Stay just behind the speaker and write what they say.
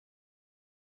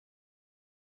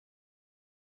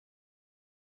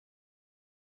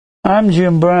I'm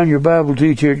Jim Brown, your Bible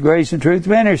teacher at Grace and Truth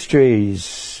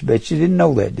Ministries. Bet you didn't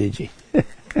know that, did you?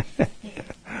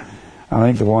 I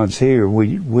think the ones here,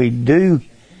 we do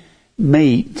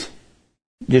meet,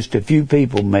 just a few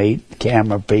people meet,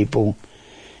 camera people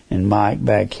and Mike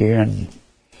back here, and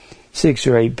 6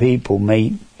 or 8 people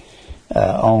meet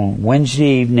on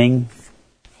Wednesday evening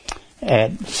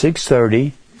at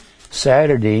 6:30,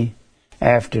 Saturday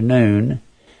afternoon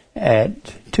at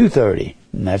 2:30.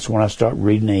 And that's when I start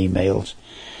reading the emails.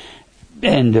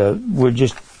 And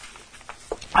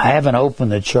I haven't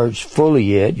opened the church fully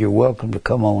yet. You're welcome to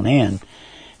come on in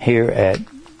here at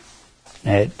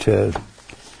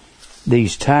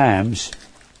these times.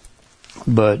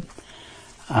 But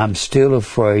I'm still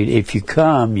afraid if you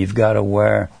come, you've got to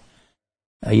wear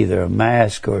either a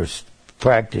mask or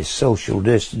practice social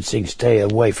distancing, stay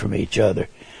away from each other.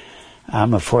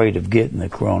 I'm afraid of getting the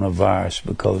coronavirus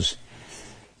because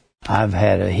I've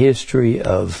had a history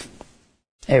of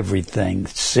everything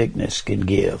sickness can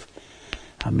give.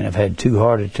 I mean, I've had 2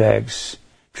 heart attacks,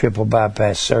 triple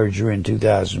bypass surgery in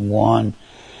 2001.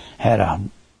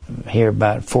 Here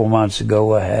about 4 months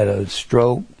ago, I had a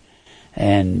stroke,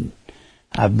 and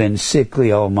I've been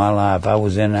sickly all my life. I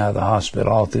was in and out of the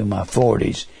hospital all through my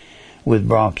 40s with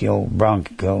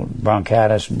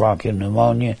bronchitis and bronchial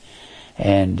pneumonia,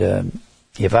 and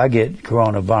if I get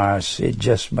coronavirus, it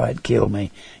just might kill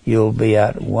me. You'll be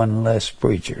out one less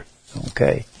preacher.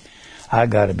 Okay? I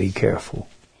got to be careful.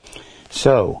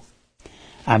 So,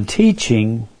 I'm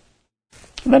teaching.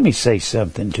 Let me say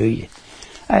something to you.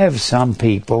 I have some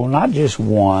people, not just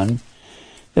one,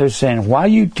 they're saying, why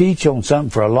you teach on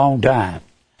something for a long time?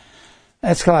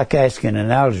 That's like asking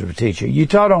an algebra teacher. You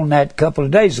taught on that a couple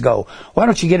of days ago. Why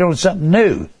don't you get on something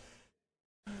new?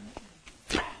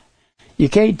 You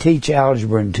can't teach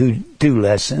algebra in two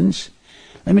lessons.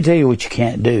 Let me tell you what you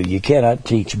can't do. You cannot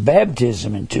teach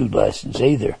baptism in 2 lessons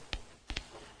either.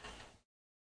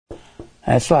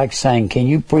 That's like saying, can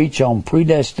you preach on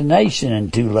predestination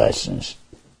in 2 lessons?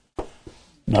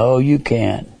 No, you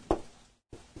can't.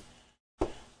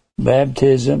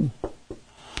 Baptism.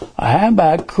 How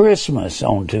about Christmas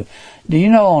on 2? Do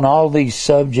you know on all these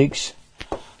subjects,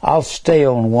 I'll stay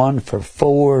on one for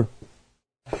 4-5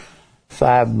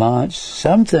 months.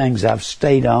 Some things I've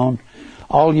stayed on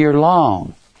all year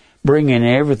long, bringing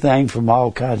everything from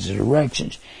all kinds of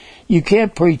directions. You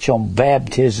can't preach on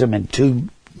baptism in two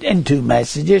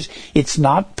messages. It's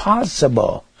not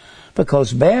possible,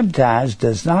 because baptize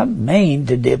does not mean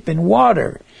to dip in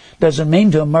water. Doesn't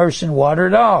mean to immerse in water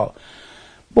at all.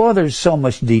 Boy, there's so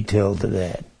much detail to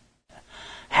that.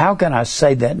 How can I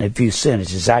say that in a few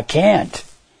sentences? I can't.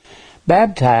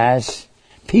 Baptize,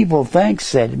 people think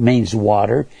that it means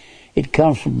water. It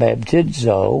comes from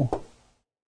baptizo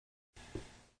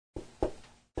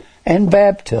and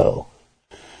bapto.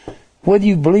 Whether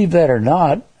you believe that or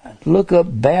not, look up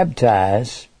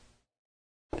baptize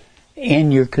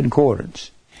in your concordance.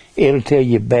 It'll tell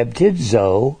you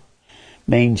baptizo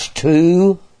means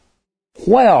to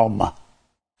whelm.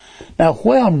 Now,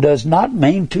 whelm does not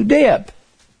mean to dip.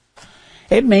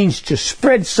 It means to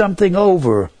spread something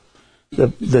over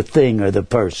the thing or the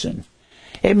person.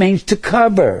 It means to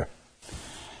cover.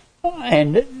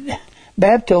 And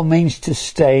bapto means to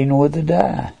stain with a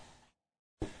dye.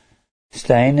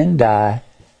 Stain and dye.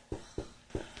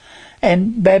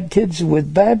 And baptizo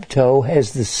with bapto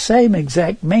has the same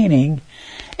exact meaning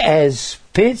as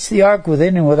pitch the ark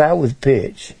within and without with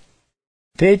pitch.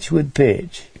 Pitch with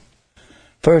pitch.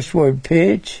 First word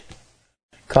pitch,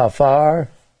 kafar,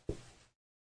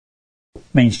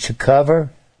 means to cover.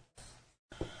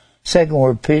 Second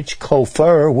word pitch,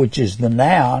 kofer, which is the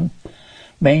noun,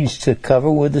 means to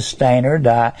cover with a stain or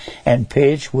dye, and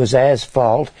pitch was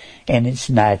asphalt in its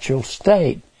natural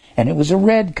state, and it was a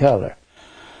red color.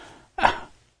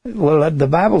 Well, the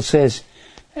Bible says,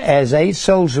 as 8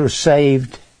 souls are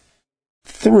saved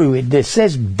through it. It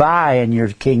says by in your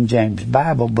King James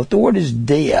Bible, but the word is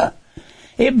dia.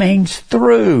 It means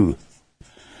through.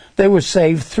 They were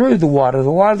saved through the water.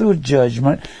 The water was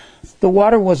judgment. The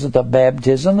water wasn't the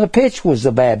baptism. The pitch was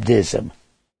the baptism.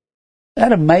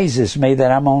 That amazes me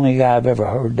that I'm the only guy I've ever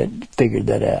heard that figured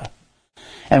that out.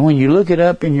 And when you look it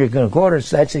up in your concordance,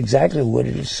 that's exactly what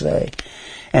it is saying.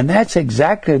 And that's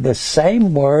exactly the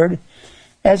same word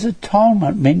as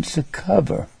atonement, means to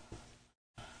cover.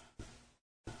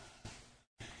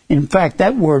 In fact,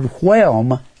 that word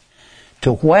whelm,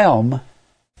 to whelm,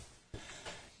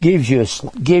 gives you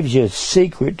a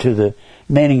secret to the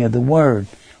meaning of the word.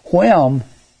 Whelm,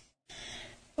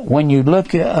 when you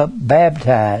look up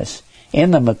baptize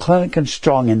in the McClellan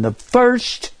Strong, in the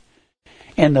first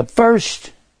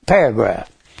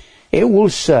paragraph, it will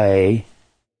say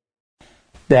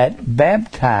that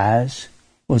baptize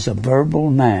was a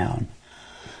verbal noun.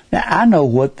 Now, I know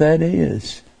what that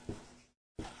is.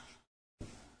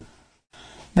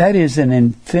 That is an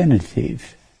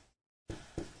infinitive.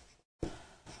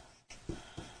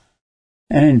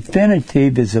 An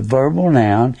infinitive is a verbal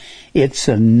noun. It's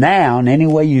a noun, any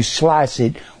way you slice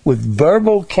it, with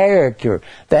verbal character.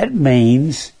 That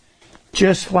means,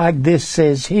 just like this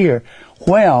says here,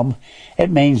 whelm, it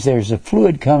means there's a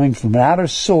fluid coming from an outer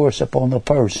source upon the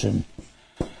person.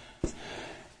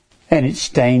 And it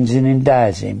stains and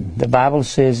indies him. The Bible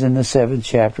says in the 7th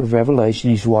chapter of Revelation,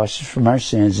 He's washed us from our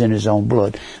sins in His own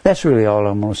blood. That's really all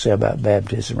I'm going to say about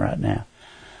baptism right now.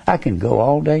 I can go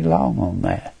all day long on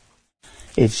that.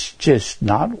 It's just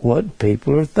not what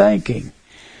people are thinking.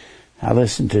 I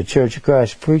listen to a Church of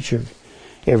Christ preacher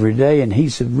every day, and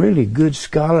he's a really good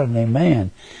scholarly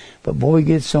man. But boy, he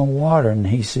gets on water, and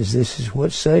he says, this is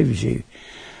what saves you.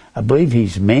 I believe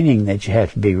he's meaning that you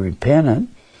have to be repentant.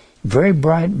 Very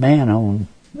bright man on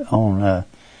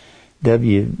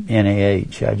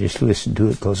WNAH. I just listened to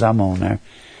it because I'm on there.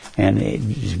 And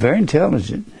he's very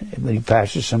intelligent. But he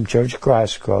pastors some Church of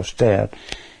Christ across town.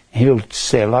 He'll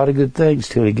say a lot of good things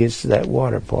till he gets to that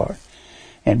water part.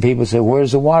 And people say,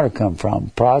 where's the water come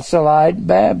from? Proselyte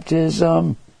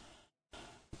baptism.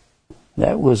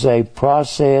 That was a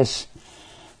process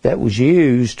that was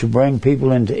used to bring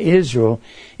people into Israel.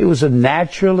 It was a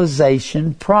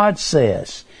naturalization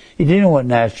process. You do know what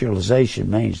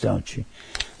naturalization means, don't you?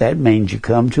 That means you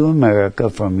come to America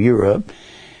from Europe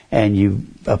and you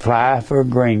apply for a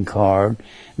green card.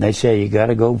 And they say you got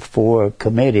to go before a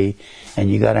committee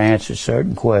and you got to answer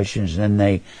certain questions. And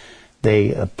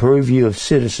they approve you of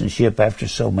citizenship after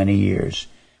so many years.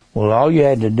 Well, all you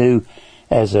had to do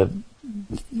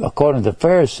according to the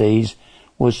Pharisees,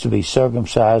 was to be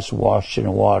circumcised, washed in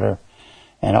the water,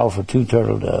 and offer 2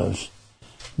 turtle doves.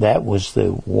 That was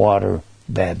the water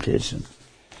baptism.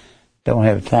 Don't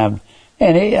have time.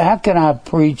 And how can I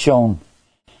preach on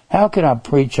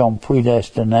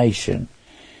predestination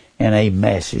in a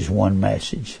message, one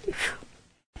message?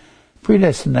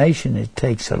 Predestination, it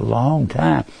takes a long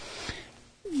time.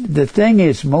 The thing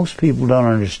is, most people don't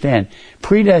understand.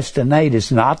 Predestinate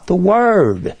is not the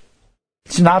word.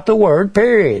 It's not the word,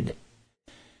 period.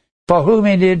 For whom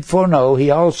He did foreknow, He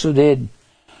also did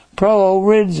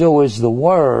proorizo is the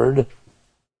word.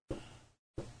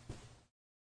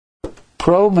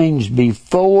 Pro means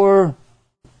before.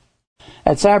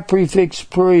 That's our prefix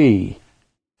pre.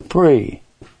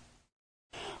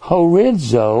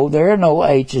 Horizo, there are no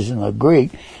H's in the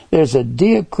Greek. There's a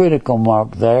diacritical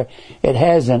mark there. It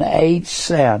has an H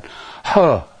sound.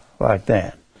 Huh, like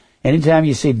that. Anytime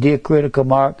you see diacritical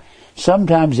mark,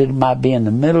 sometimes it might be in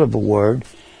the middle of a word,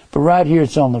 but right here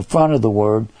it's on the front of the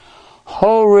word.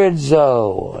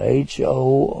 Horizo,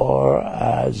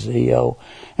 Horizo.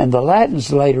 And the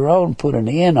Latins later on put an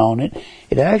N on it.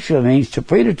 It actually means to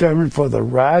predetermine for the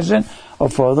rising or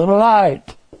for the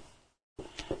light.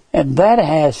 And that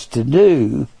has to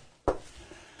do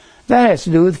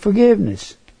with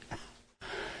forgiveness.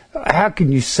 How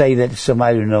can you say that to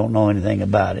somebody who don't know anything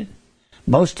about it?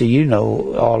 Most of you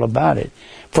know all about it.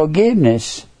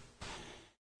 Forgiveness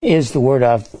is the word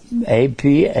aphesis.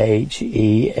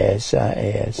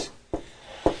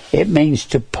 It means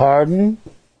to pardon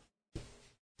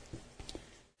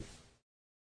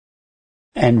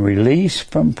and release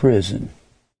from prison.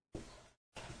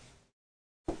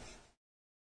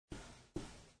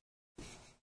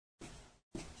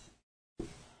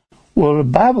 Well, the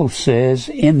Bible says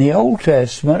in the Old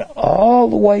Testament, all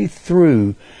the way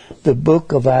through the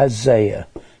book of Isaiah.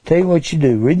 Tell you what you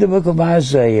do. Read the book of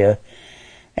Isaiah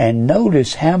and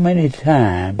notice how many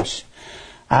times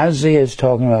Isaiah is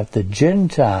talking about the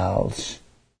Gentiles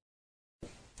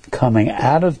coming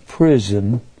out of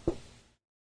prison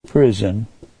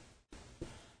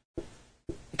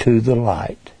to the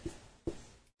light.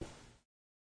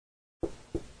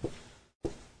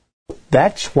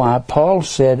 That's why Paul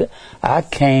said, I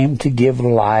came to give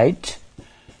light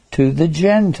to the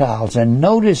Gentiles. And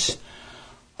notice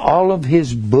all of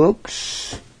his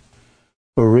books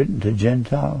were written to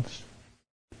Gentiles.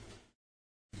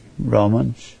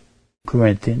 Romans,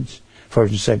 Corinthians, 1st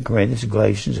and 2nd Corinthians,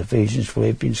 Galatians, Ephesians,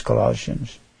 Philippians,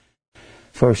 Colossians,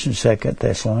 1st and 2nd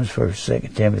Thessalonians, 1st and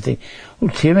 2nd Timothy.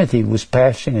 Well, Timothy was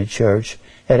pastoring a church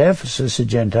at Ephesus, a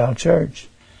Gentile church.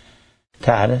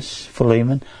 Titus,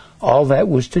 Philemon, all that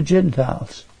was to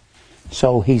Gentiles.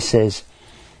 So he says,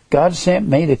 God sent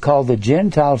me to call the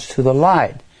Gentiles to the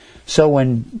light. So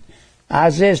when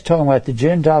Isaiah's talking about the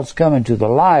Gentiles coming to the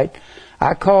light,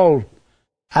 I called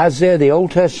Isaiah the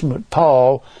Old Testament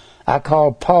Paul. I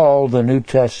call Paul the New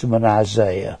Testament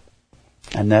Isaiah.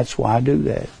 And that's why I do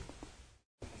that.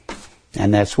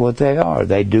 And that's what they are.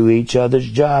 They do each other's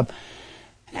job.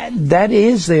 And that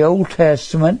is the Old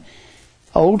Testament.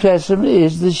 Old Testament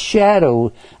is the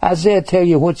shadow. Isaiah tells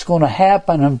you what's going to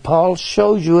happen, and Paul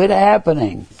shows you it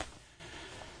happening.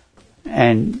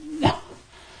 And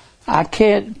I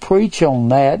can't preach on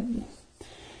that.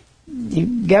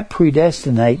 You got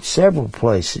predestinate several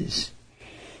places.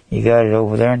 You got it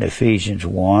over there in Ephesians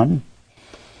 1.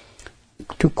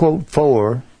 To quote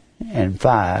 4 and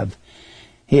 5,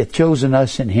 He hath chosen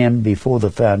us in Him before the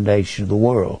foundation of the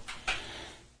world.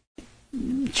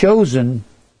 Chosen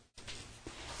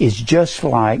is just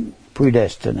like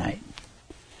predestinate.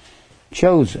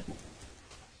 Chosen.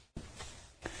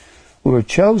 We were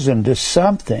chosen to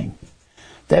something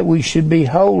that we should be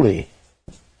holy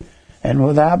and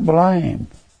without blame.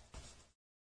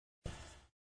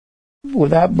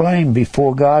 Without blame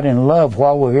before God in love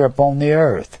while we're here upon the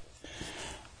earth.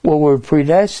 Well, we're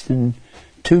predestined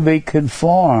to be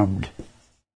conformed.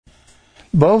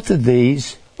 Both of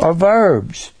these are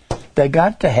verbs. They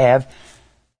got to have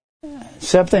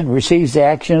something receives the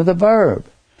action of the verb.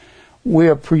 We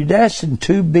are predestined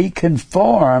to be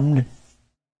conformed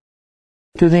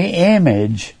to the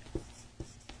image,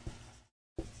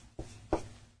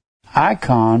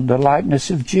 icon, the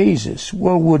likeness of Jesus.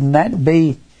 Well, wouldn't that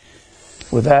be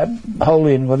without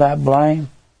holy and without blame?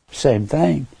 Same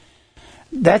thing.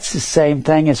 That's the same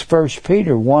thing as 1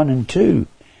 Peter 1 and 2.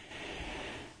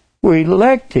 We're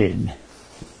elected.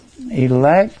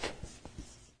 Elect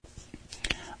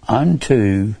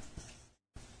unto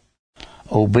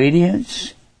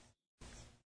obedience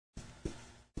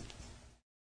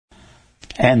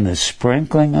and the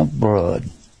sprinkling of blood.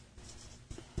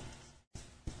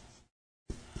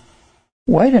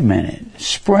 Wait a minute.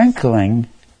 Sprinkling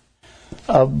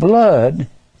of blood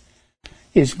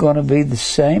is going to be the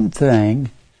same thing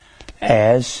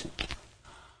as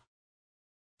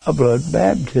a blood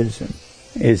baptism,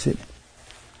 is it?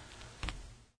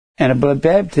 And a blood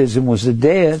baptism was a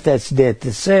death, that's death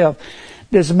to self.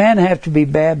 Does a man have to be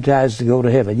baptized to go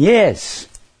to heaven? Yes.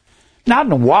 Not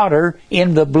in the water,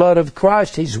 in the blood of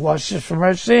Christ. He's washed us from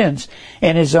our sins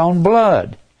in His own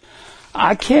blood.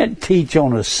 I can't teach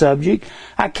on a subject.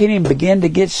 I can't even begin to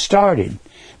get started.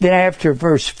 Then after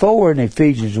verse 4 in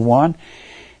Ephesians 1,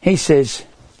 he says,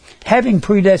 having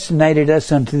predestinated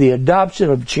us unto the adoption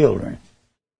of children.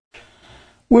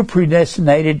 We're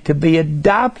predestinated to be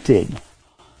adopted.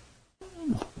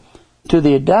 To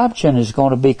the adoption is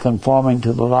going to be conforming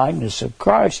to the likeness of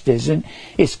Christ, isn't it?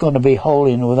 It's going to be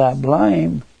holy and without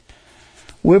blame.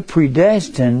 We're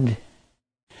predestined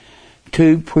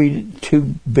to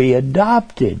be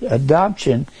adopted.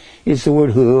 Adoption is the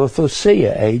word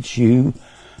huiothesia,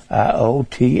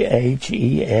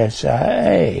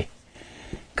 Huiothesia.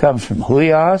 Comes from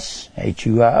huios,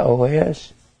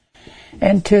 Huios,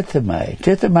 and tithemi.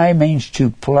 Tithemi means to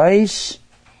place.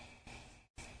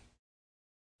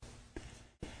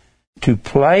 To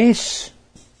place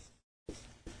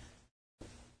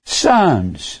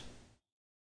sons.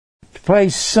 To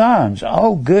place sons.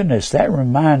 Oh goodness, that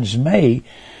reminds me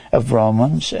of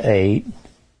Romans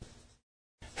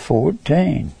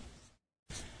 8:14.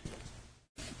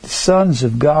 The sons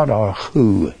of God are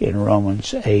who in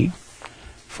Romans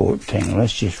 8:14?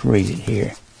 Let's just read it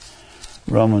here.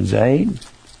 Romans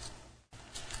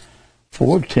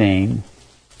 8:14.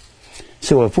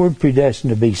 So if we're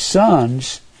predestined to be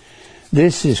sons,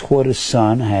 this is what a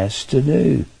son has to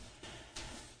do.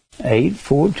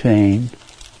 8:14.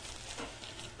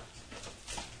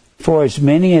 For as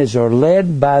many as are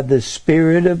led by the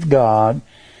Spirit of God,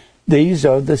 these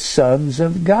are the sons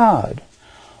of God.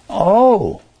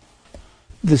 Oh,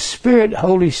 the Spirit,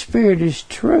 Holy Spirit is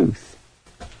truth.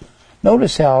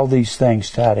 Notice how all these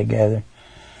things tie together.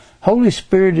 Holy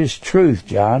Spirit is truth,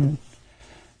 John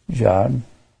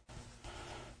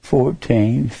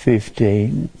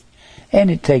 14:15. And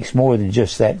it takes more than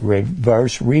just that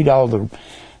verse. Read all the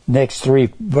next 3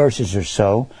 verses or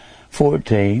so.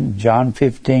 14, John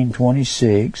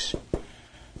 15:26,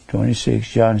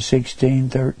 John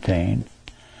 16:13.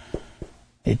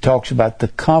 It talks about the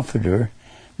Comforter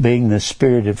being the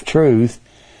Spirit of truth.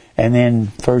 And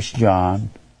then 1 John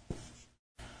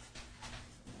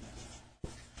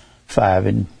 5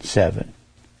 and 6.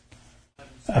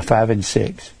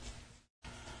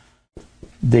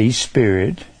 The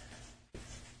Spirit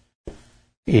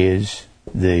is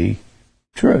the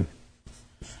truth.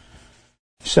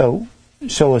 So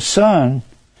a son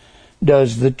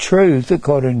does the truth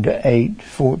according to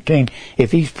 8:14.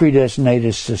 If he's predestinated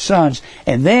us to sons,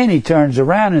 and then he turns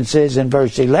around and says in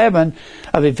verse 11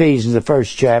 of Ephesians, the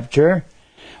first chapter,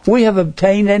 we have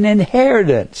obtained an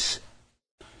inheritance.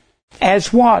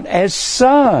 as what? As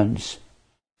sons.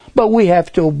 But we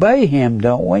have to obey Him,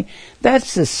 don't we?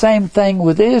 That's the same thing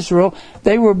with Israel.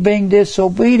 They were being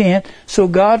disobedient, so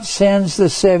God sends the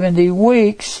 70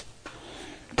 weeks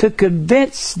to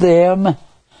convince them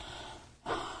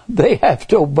they have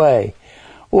to obey.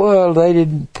 Well, they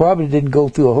probably didn't go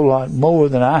through a whole lot more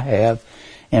than I have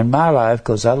in my life,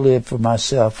 because I lived for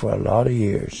myself for a lot of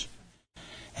years.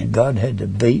 And God had to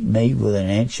beat me with an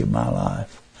inch of my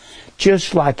life.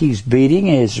 Just like He's beating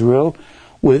Israel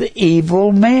with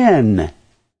evil men.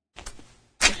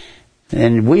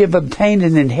 And we have obtained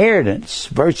an inheritance.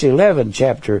 Verse 11,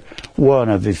 chapter 1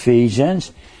 of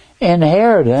Ephesians.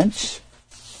 Inheritance.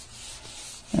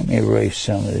 Let me erase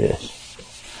some of this.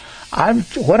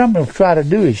 What I'm going to try to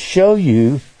do is show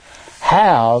you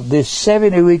how this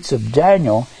 70 weeks of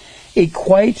Daniel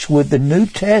equates with the New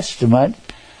Testament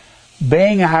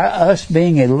being us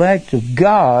being elect of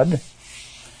God.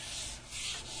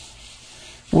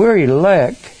 We're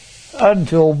elect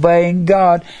unto obeying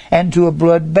God and to a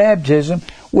blood baptism.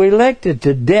 We're elected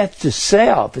to death to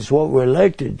self is what we're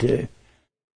elected to.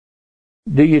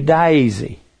 Do you die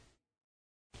easy?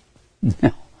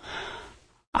 No.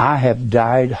 I have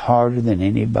died harder than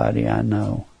anybody I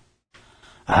know.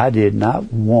 I did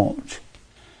not want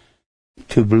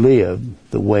to live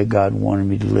the way God wanted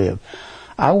me to live.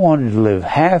 I wanted to live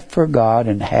half for God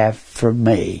and half for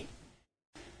me.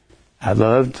 I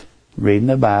loved reading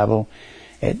the Bible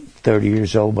at 30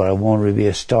 years old, but I wanted to be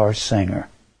a star singer.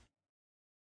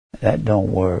 That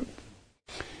don't work.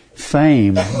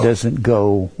 Fame doesn't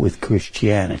go with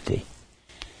Christianity.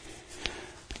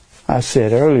 I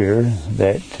said earlier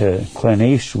that Clint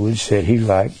Eastwood said he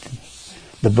liked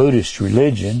the Buddhist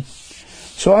religion,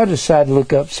 so I decided to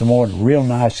look up some more real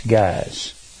nice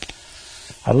guys.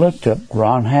 I looked up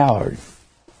Ron Howard,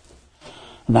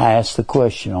 and I asked the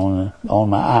question on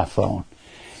my iPhone,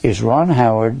 is Ron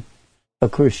Howard a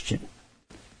Christian?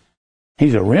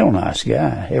 He's a real nice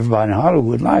guy. Everybody in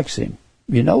Hollywood likes him.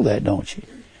 You know that, don't you?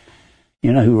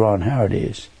 You know who Ron Howard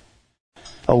is?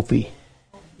 Opie.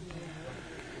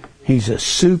 He's a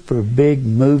super big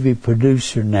movie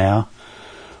producer now,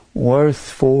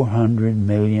 worth $400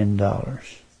 million.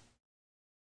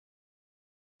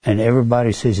 And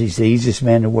everybody says he's the easiest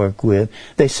man to work with.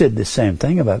 They said the same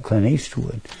thing about Clint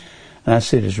Eastwood. And I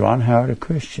said, is Ron Howard a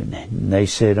Christian? And they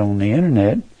said on the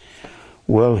internet,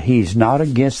 well, he's not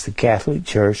against the Catholic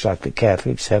Church like the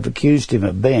Catholics have accused him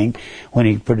of being when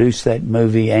he produced that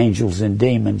movie Angels and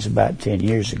Demons about 10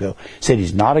 years ago. Said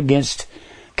he's not against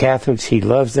Catholics. He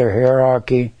loves their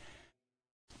hierarchy.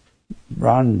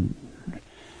 Ron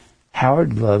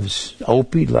Howard loves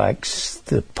Opie, likes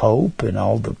the Pope and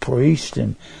all the priests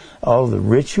and all the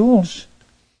rituals.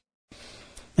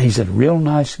 He's a real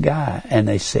nice guy, and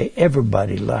they say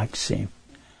everybody likes him.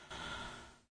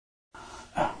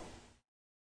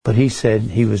 But he said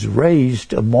he was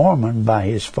raised a Mormon by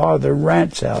his father,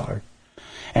 Rance Howard.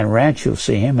 And Rance, you'll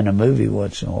see him in a movie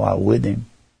once in a while with him.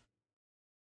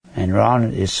 And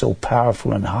Ron is so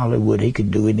powerful in Hollywood, he can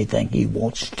do anything he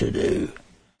wants to do.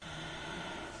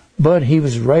 But he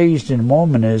was raised in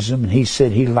Mormonism, and he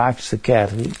said he likes the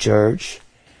Catholic Church.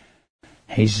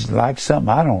 He's like something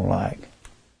I don't like.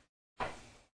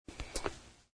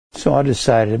 So I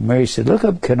decided, Mary said, look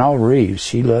up Keanu Reeves.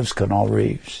 She loves Keanu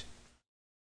Reeves.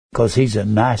 Because he's a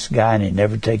nice guy, and he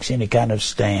never takes any kind of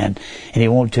stand, and he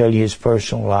won't tell you his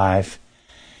personal life,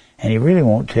 and he really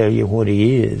won't tell you what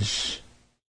he is.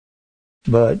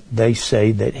 But they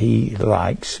say that he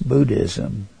likes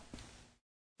Buddhism.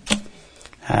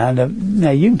 And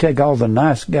now you can take all the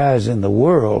nice guys in the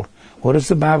world. What does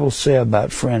the Bible say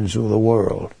about friends with the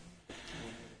world?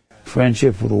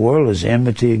 Friendship with the world is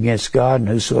enmity against God, and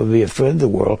whosoever be a friend of the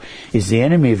world is the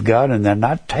enemy of God, and they're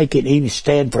not taking any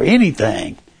stand for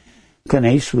anything. Clint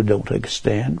Eastwood don't take a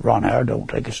stand. Ron Howard don't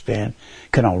take a stand.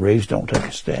 Keanu Reeves don't take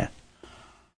a stand.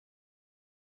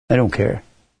 They don't care.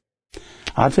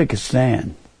 I take a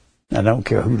stand. I don't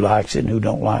care who likes it and who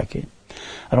don't like it.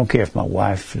 I don't care if my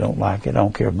wife don't like it. I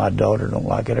don't care if my daughter don't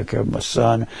like it. I don't care if my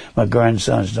son, my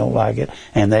grandsons don't like it.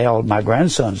 And my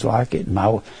grandsons like it. And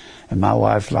my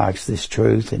wife likes this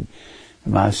truth. And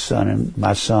my son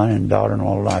and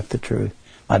daughter-in-law like the truth.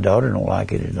 My daughter don't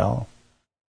like it at all.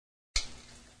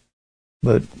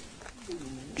 But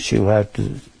she'll have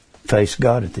to face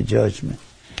God at the judgment.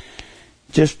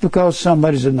 Just because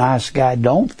somebody's a nice guy,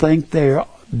 don't think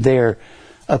they're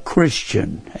a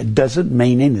Christian. It doesn't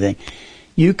mean anything.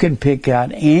 You can pick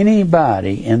out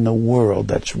anybody in the world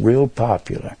that's real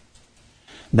popular,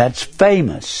 that's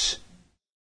famous.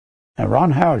 Now,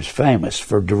 Ron Howard's famous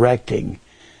for directing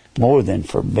more than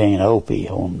for being Opie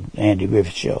on Andy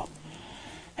Griffith Show.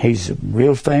 He's a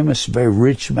real famous, very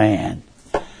rich man.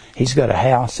 He's got a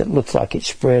house that looks like it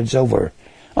spreads over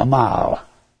a mile.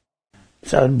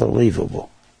 It's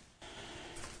unbelievable.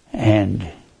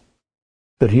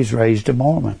 But he's raised a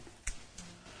Mormon.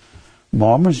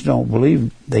 Mormons don't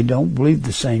believe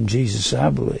the same Jesus I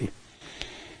believe.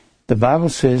 The Bible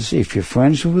says if you're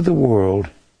friends with the world,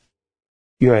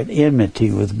 you're at enmity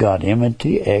with God.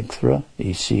 Enmity, echthra,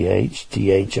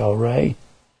 E-C-H-T-H-R-A.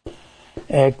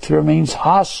 Echthra means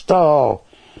hostile.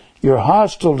 You're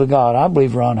hostile to God. I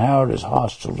believe Ron Howard is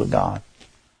hostile to God.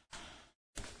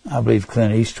 I believe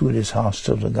Clint Eastwood is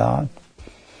hostile to God.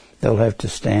 They'll have to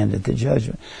stand at the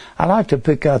judgment. I like to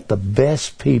pick out the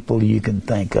best people you can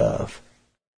think of.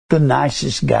 The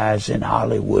nicest guys in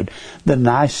Hollywood. The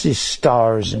nicest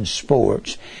stars in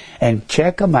sports. And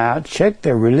check them out. Check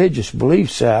their religious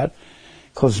beliefs out.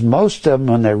 Because most of them,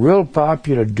 when they're real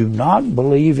popular, do not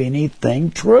believe anything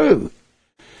true.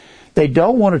 They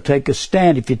don't want to take a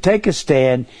stand. If you take a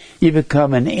stand, you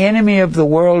become an enemy of the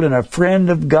world and a friend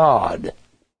of God.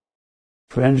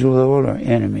 Friends of the world are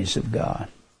enemies of God.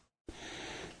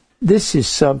 This is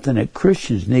something that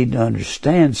Christians need to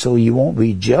understand so you won't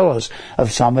be jealous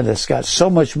of somebody that's got so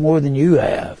much more than you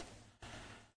have.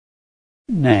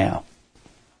 Now,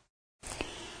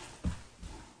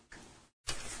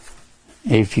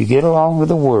 if you get along with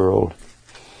the world,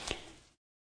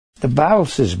 the Bible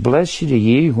says, blessed are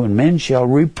ye when men shall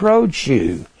reproach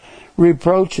you.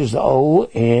 Reproach is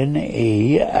O-N-E-I-D-I-Z-O.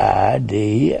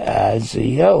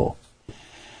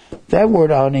 That word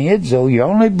onidzo, you're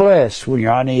only blessed when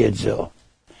you're onidzo.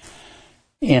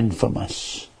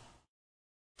 Infamous.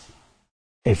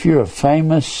 If you're a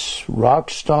famous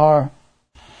rock star,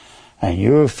 and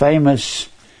you're a famous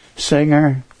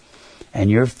singer, and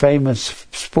you're a famous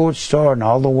sports star, and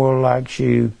all the world likes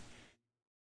you,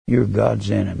 you're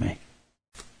God's enemy.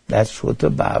 That's what the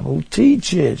Bible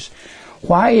teaches.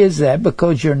 Why is that?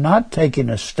 Because you're not taking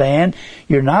a stand.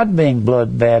 You're not being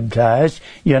blood baptized.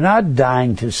 You're not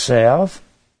dying to self.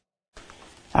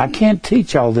 I can't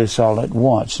teach all this all at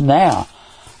once. Now,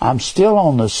 I'm still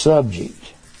on the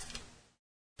subject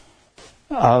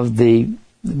of the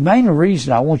main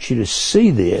reason I want you to see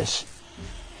this.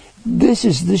 This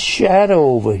is the shadow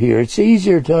over here. It's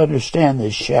easier to understand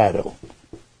the shadow.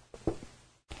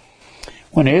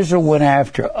 When Israel went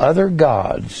after other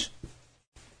gods,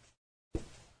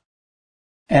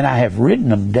 and I have written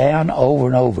them down over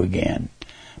and over again.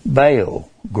 Baal,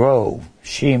 Grove,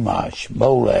 Shemash,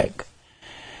 Molech,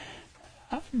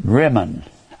 Rimmon,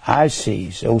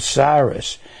 Isis,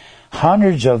 Osiris,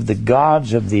 hundreds of the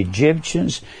gods of the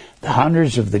Egyptians,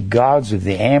 hundreds of the gods of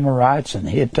the Amorites and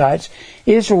the Hittites.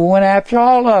 Israel went after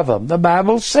all of them. The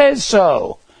Bible says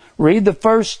so. Read the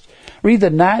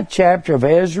 9th chapter of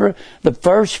Ezra, the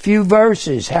first few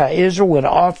verses, how Israel went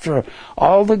after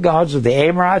all the gods of the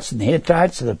Amorites and the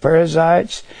Hittites and the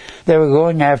Perizzites. They were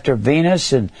going after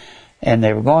Venus and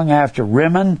they were going after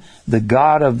Rimmon, the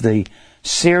god of the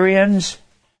Syrians.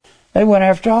 They went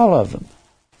after all of them.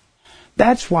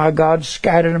 That's why God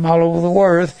scattered them all over the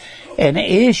earth and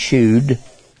issued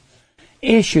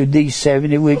these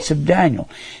 70 weeks of Daniel.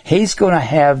 He's going to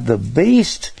have the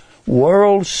beast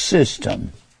world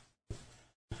system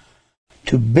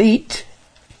to beat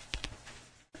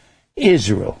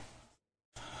Israel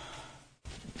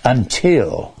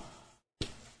until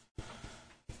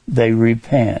they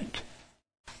repent.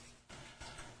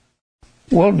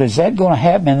 Well, is that going to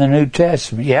happen in the New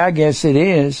Testament? Yeah, I guess it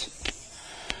is.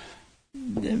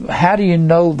 How do you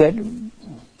know that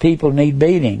people need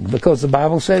beating? Because the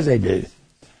Bible says they do.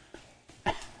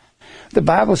 The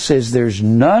Bible says there's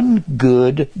none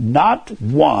good, not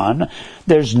one.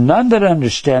 There's none that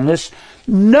understand this.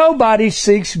 Nobody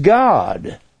seeks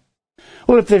God.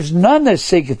 Well, if there's none that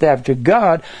seeketh after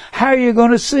God, how are you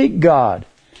going to seek God?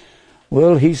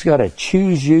 Well, He's got to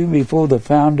choose you before the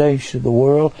foundation of the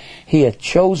world. He hath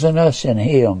chosen us in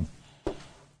Him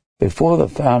before the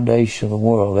foundation of the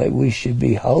world that we should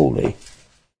be holy.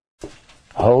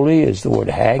 Holy is the word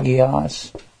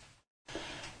hagios.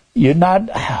 You're not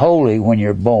holy when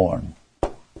you're born.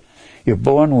 You're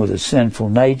born with a sinful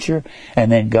nature,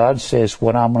 and then God says,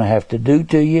 what I'm going to have to do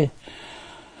to you.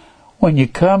 When you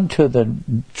come to the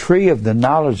tree of the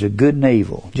knowledge of good and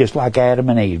evil, just like Adam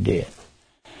and Eve did,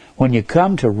 when you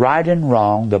come to right and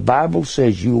wrong, the Bible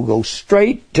says you will go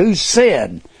straight to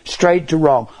sin, straight to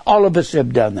wrong. All of us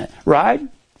have done that, right?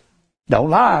 Don't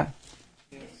lie.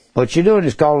 What you're doing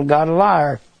is calling God a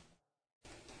liar.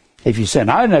 If you sin,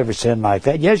 I never sinned like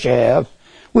that. Yes, you have.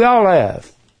 We all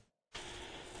have.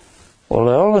 Well,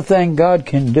 the only thing God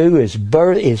can do is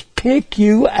pick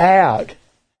you out.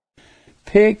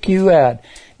 Pick you out.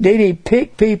 Did he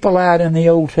pick people out in the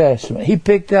Old Testament? He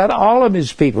picked out all of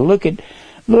his people. Look at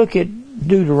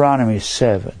Deuteronomy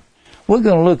 7. We're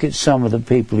going to look at some of the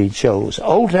people he chose,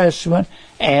 Old Testament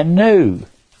and New.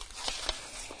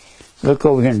 Look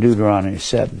over here in Deuteronomy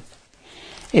 7.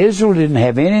 Israel didn't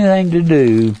have anything to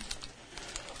do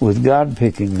with God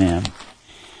picking them.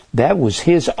 That was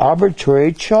his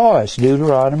arbitrary choice.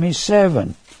 Deuteronomy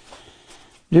 7.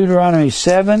 Deuteronomy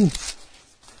 7.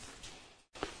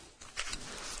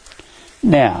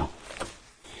 Now,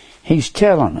 he's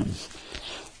telling them.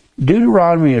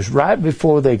 Deuteronomy is right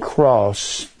before they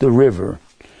cross the river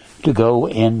to go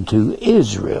into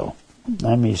Israel.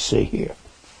 Let me see here.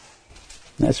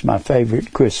 That's my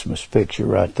favorite Christmas picture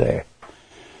right there.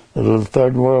 The little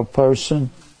third world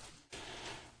person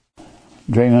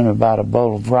dreaming about a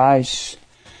bowl of rice.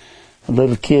 A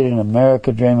little kid in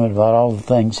America dreaming about all the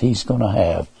things he's going to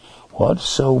have. What's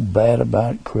so bad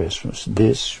about Christmas?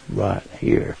 This right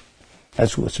here.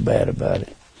 That's what's bad about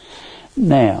it.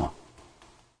 Now,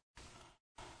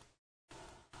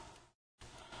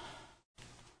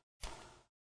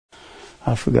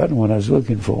 I've forgotten what I was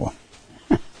looking for.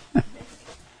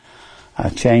 I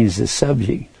changed the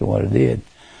subject to what I did.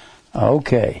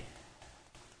 Okay.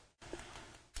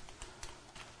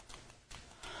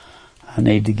 I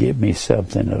need to give me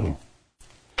something that'll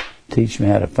teach me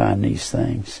how to find these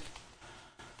things.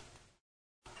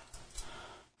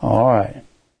 All right.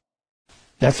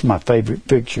 That's my favorite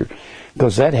picture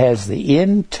because that has the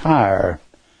entire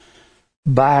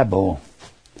Bible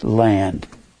land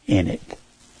in it.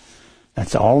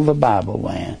 That's all the Bible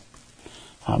land.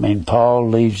 I mean, Paul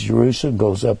leaves Jerusalem,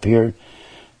 goes up here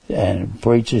and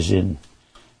preaches in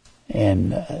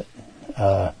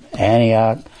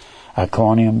Antioch,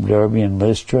 Iconium, Derbe, and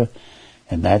Lystra,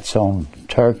 and that's on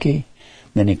Turkey.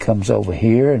 Then he comes over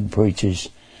here and preaches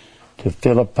to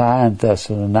Philippi and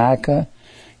Thessalonica,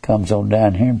 comes on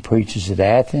down here and preaches at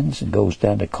Athens and goes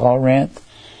down to Corinth.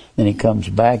 Then he comes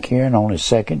back here, and on his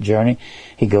second journey,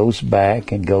 he goes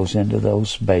back and goes into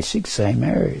those basic same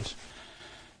areas.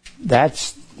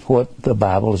 That's what the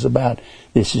Bible is about.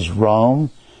 This is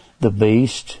Rome, the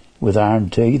beast with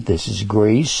iron teeth. This is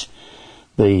Greece,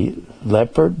 the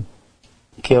leopard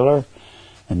killer.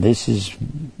 And this is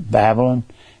Babylon,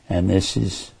 and this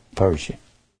is Persia.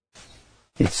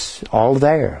 It's all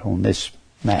there on this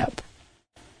map.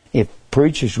 If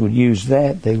preachers would use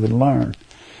that, they would learn.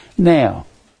 Now,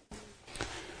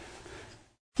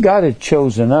 God had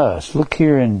chosen us. Look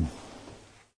here in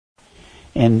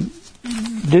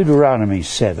Deuteronomy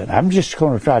 7. I'm just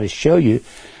going to try to show you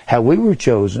how we were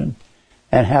chosen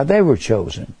and how they were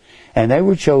chosen. And they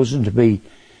were chosen to be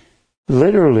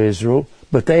literal Israel,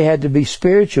 but they had to be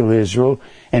spiritual Israel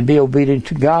and be obedient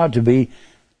to God to be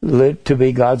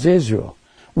God's Israel.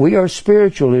 We are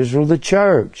spiritual Israel, the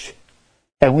church.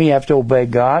 And we have to obey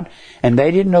God. And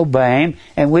they didn't obey Him,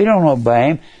 and we don't obey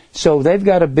Him. So they've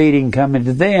got a beating coming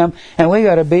to them, and we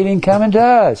got a beating coming to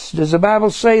us. Does the Bible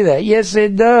say that? Yes,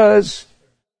 it does.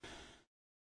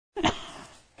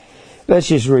 Let's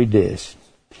just read this.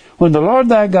 When the Lord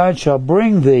thy God shall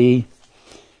bring thee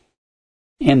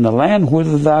in the land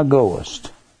whither thou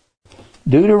goest.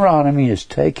 Deuteronomy is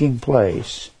taking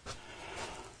place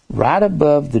right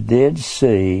above the Dead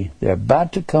Sea. They're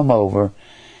about to come over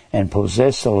and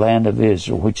possess the land of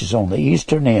Israel, which is on the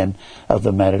eastern end of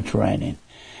the Mediterranean.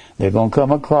 They're going to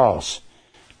come across.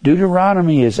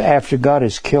 Deuteronomy is after God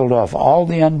has killed off all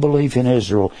the unbelief in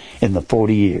Israel in the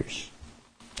 40 years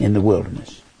in the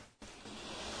wilderness.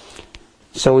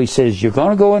 So he says, you're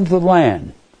going to go into the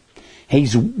land.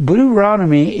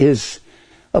 Deuteronomy is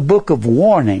a book of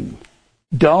warning.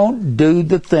 Don't do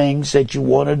the things that you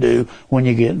want to do when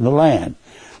you get in the land.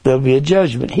 There'll be a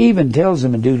judgment. He even tells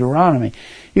them in Deuteronomy,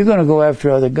 you're going to go after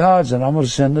other gods, and I'm going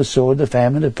to send the sword, the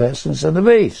famine, the pestilence, and the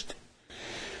beast.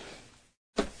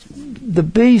 The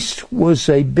beast was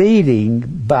a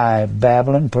beating by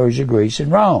Babylon, Persia, Greece,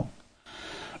 and Rome.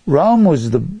 Rome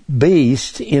was the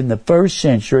beast in the first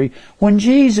century when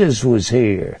Jesus was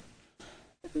here.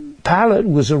 Pilate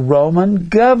was a Roman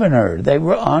governor. They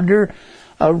were under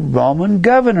a Roman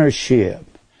governorship.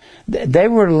 They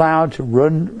were allowed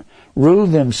to rule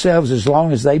themselves as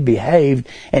long as they behaved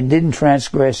and didn't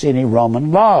transgress any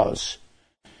Roman laws.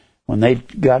 When they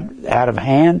got out of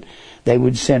hand, they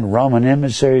would send Roman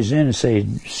emissaries in and say,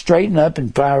 straighten up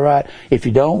and fly right. If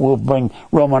you don't, we'll bring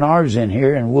Roman arms in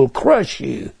here and we'll crush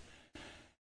you.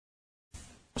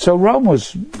 So Rome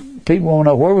was, people want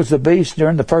to know, where was the beast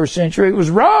during the first century? It was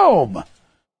Rome,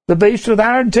 the beast with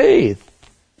iron teeth.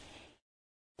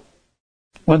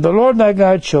 When the Lord thy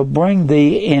God shall bring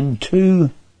thee into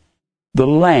the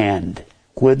land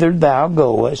whither thou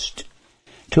goest,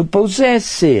 to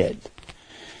possess it.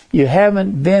 You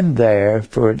haven't been there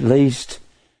for at least,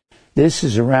 this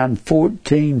is around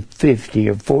 1450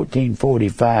 or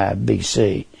 1445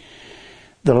 BC.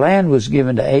 The land was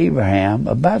given to Abraham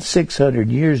about 600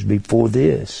 years before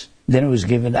this. Then it was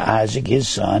given to Isaac, his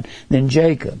son, then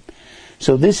Jacob.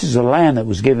 So this is a land that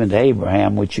was given to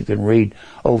Abraham, which you can read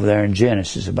over there in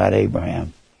Genesis about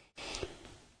Abraham.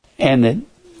 And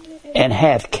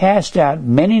hath cast out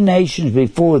many nations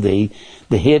before thee,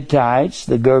 the Hittites,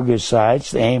 the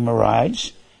Girgashites, the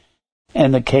Amorites,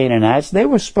 and the Canaanites. They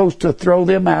were supposed to throw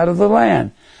them out of the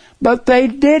land, but they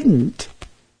didn't.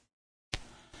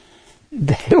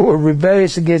 They were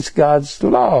rebellious against God's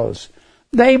laws.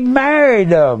 They married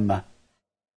them.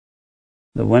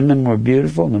 The women were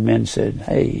beautiful, and the men said,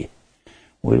 hey,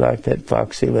 we like that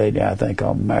foxy lady. I think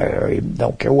I'll marry her.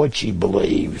 Don't care what she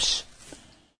believes.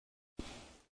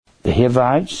 The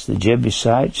Hivites, the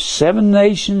Jebusites, 7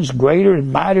 nations greater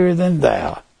and mightier than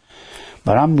thou.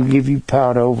 But I'm going to give you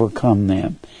power to overcome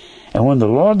them. And when the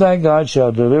Lord thy God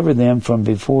shall deliver them from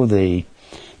before thee,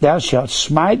 thou shalt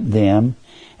smite them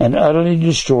and utterly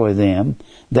destroy them.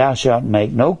 Thou shalt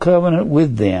make no covenant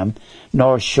with them,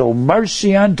 nor show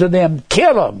mercy unto them.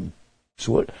 Kill them.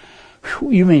 So what?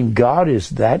 You mean God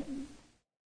is that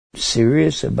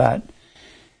serious about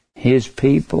His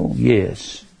people?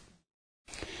 Yes.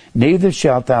 Neither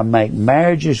shalt thou make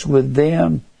marriages with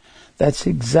them. That's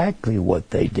exactly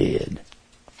what they did.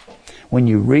 When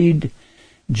you read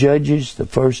Judges, the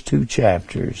first 2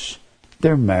 chapters,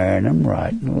 they're marrying them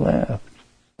right and left.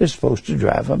 They're supposed to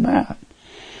drive them out.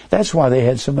 That's why they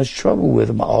had so much trouble with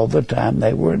them all the time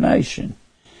they were a nation.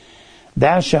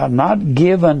 Thou shalt not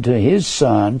give unto his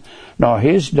son, nor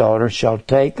his daughter shall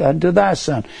take unto thy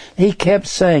son. He kept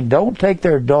saying, don't take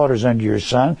their daughters unto your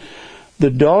son. The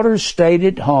daughters stayed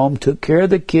at home, took care of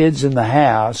the kids in the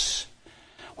house,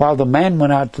 while the man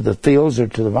went out to the fields or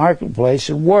to the marketplace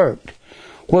and worked.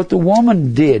 What the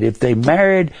woman did, if they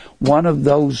married one of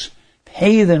those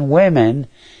heathen women,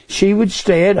 she would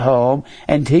stay at home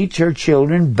and teach her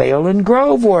children Baal and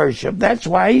Grove worship. That's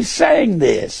why he's saying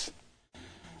this.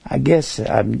 I guess,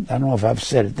 I don't know if I've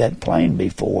said it that plain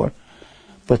before,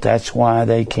 but that's why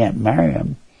they can't marry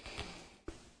them.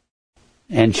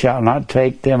 And shall not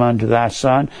take them unto thy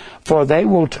son, for they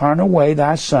will turn away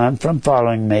thy son from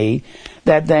following me,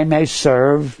 that they may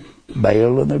serve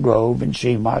Baal and the Grove and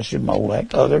Chemosh and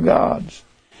Molech, other gods.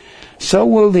 So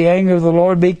will the anger of the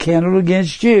Lord be kindled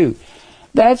against you.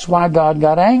 That's why God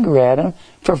got angry at them.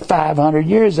 For 500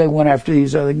 years they went after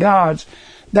these other gods.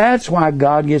 That's why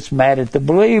God gets mad at the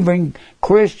believing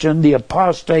Christian, the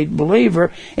apostate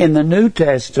believer in the New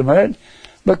Testament,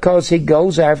 because he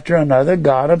goes after another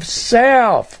god of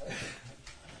self.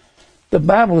 The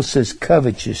Bible says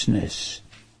covetousness.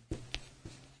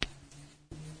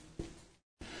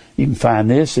 You can find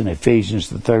this in Ephesians,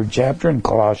 the 3rd chapter, and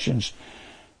Colossians,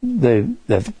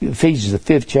 Ephesians, the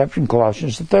 5th chapter, and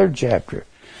Colossians, the 3rd chapter.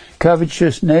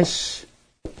 Covetousness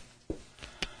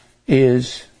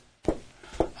is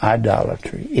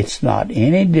idolatry. It's not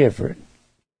any different.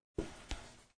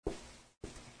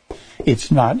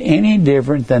 It's not any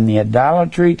different than the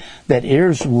idolatry that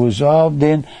Israel was involved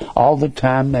in all the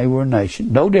time they were a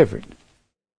nation. No different.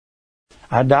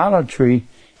 Idolatry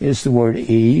is the word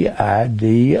E-I-D-O-L-O-L-A-T-R-E-I-A,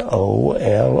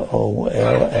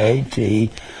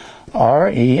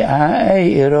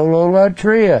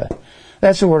 idolatria.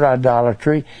 That's the word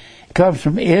idolatry. It comes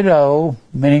from ido,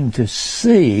 meaning to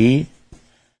see,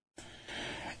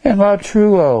 and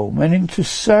latruo, meaning to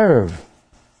serve.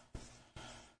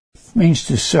 Means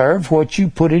to serve what you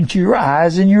put into your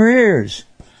eyes and your ears.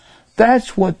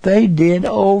 That's what they did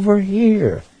over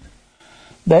here.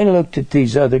 They looked at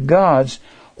these other gods.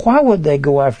 Why would they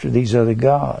go after these other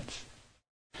gods?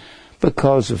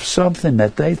 Because of something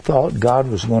that they thought God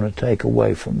was going to take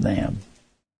away from them.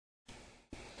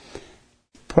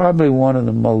 Probably one of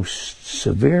the most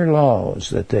severe laws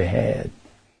that they had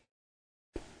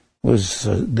was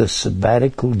the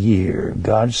sabbatical year.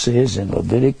 God says in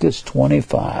Leviticus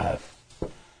 25,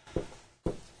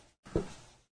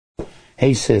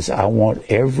 He says, I want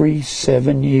every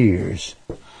 7 years,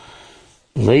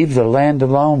 leave the land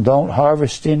alone, don't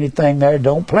harvest anything there,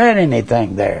 don't plant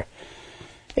anything there.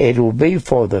 It will be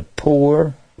for the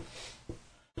poor,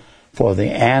 for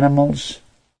the animals,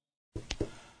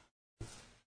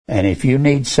 and if you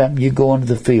need something, you go into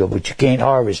the field, but you can't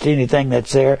harvest anything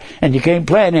that's there, and you can't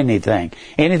plant anything.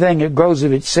 Anything that grows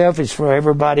of itself is for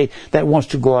everybody that wants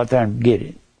to go out there and get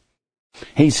it.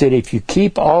 He said, if you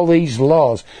keep all these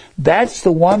laws, that's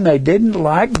the one they didn't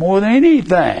like more than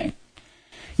anything.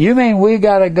 You mean we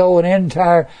got to go an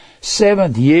entire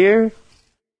 7th year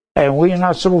And we're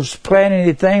not supposed to plant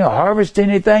anything or harvest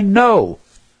anything? No.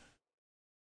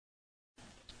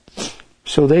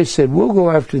 So they said, we'll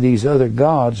go after these other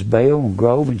gods, Baal and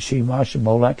Grove and Shemash and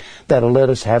Molech, that'll let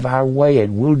us have our way,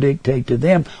 and we'll dictate to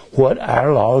them what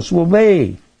our laws will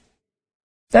be.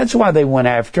 That's why they went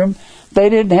after them. They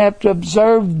didn't have to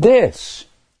observe this.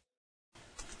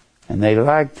 And they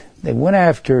went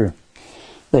after,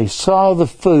 they saw the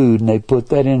food and they put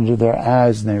that into their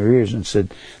eyes and their ears and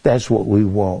said, that's what we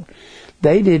want.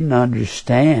 They didn't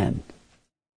understand.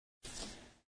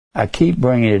 I keep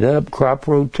bringing it up, crop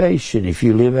rotation. If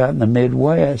you live out in the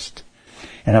Midwest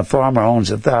and a farmer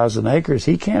owns 1,000 acres,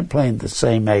 he can't plant the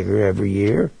same acre every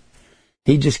year.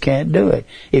 He just can't do it.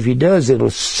 If he does, it'll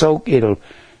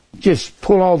just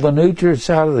pull all the nutrients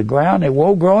out of the ground. It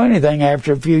won't grow anything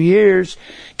after a few years.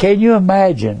 Can you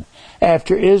imagine?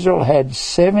 After Israel had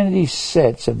 70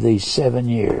 sets of these 7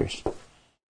 years.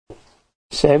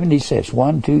 70 sets.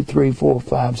 1, 2, 3, 4,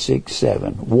 5, 6,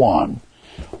 7. 1.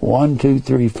 1, 2,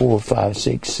 3, 4, 5,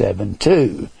 6, 7.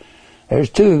 2. There's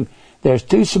two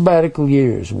sabbatical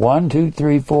years. 1, 2,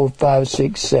 3, 4, 5,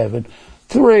 6, 7.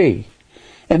 3.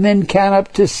 And then count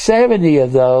up to 70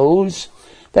 of those.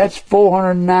 That's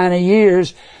 490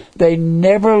 years. They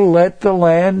never let the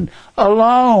land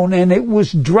alone, and it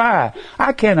was dry.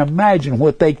 I can't imagine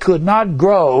what they could not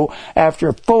grow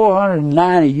after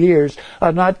 490 years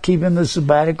of not keeping the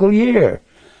sabbatical year.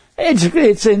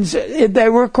 They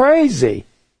were crazy.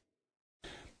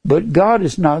 But God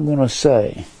is not going to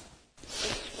say,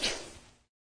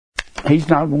 He's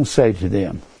not going to say to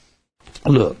them,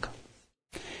 look,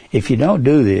 if you don't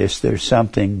do this, there's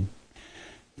something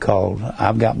called,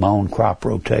 I've got my own crop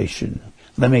rotation.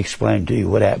 Let me explain to you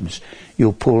what happens.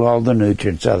 You'll pull all the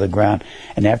nutrients out of the ground,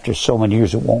 and after so many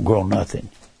years it won't grow nothing.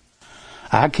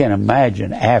 I can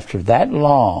imagine after that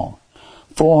long,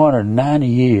 490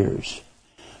 years,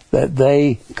 that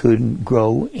they couldn't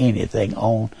grow anything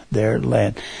on their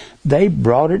land. They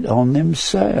brought it on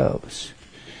themselves.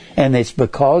 And it's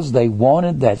because they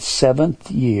wanted that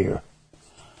 7th year.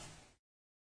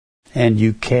 And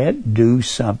you can't do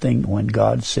something when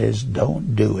God says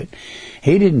don't do it.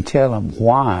 He didn't tell them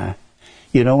why.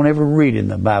 You don't ever read in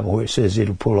the Bible where it says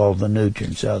it'll pull all the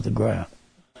nutrients out of the ground.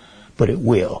 But it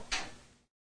will.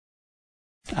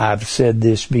 I've said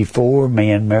this before.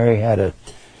 Me and Mary had a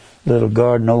little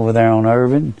garden over there on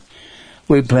Irvin.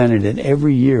 We planted it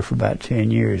every year for about 10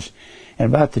 years.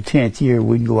 And about the 10th year,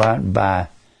 we'd go out and buy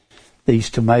these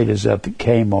tomatoes up at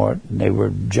Kmart. And they were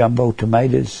jumbo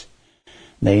tomatoes.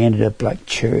 They ended up like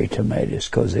cherry tomatoes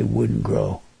because they wouldn't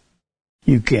grow.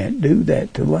 You can't do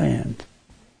that to land.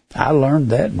 I learned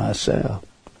that myself.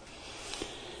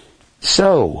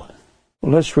 So,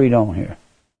 let's read on here.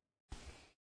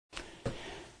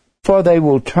 For they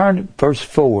will turn, verse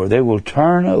 4, they will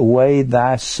turn away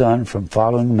thy son from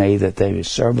following me, that they may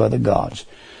serve other gods.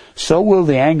 So will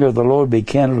the anger of the Lord be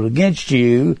kindled against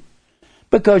you,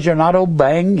 because you're not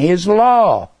obeying His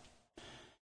law,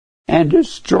 and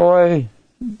destroy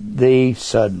thee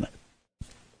suddenly.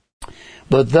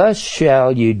 But thus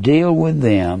shall you deal with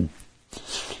them.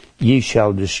 Ye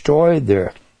shall destroy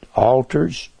their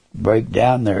altars, break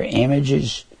down their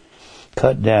images,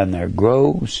 cut down their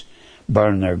groves,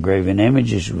 burn their graven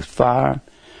images with fire,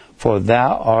 for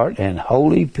thou art an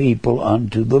holy people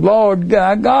unto the Lord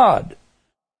thy God.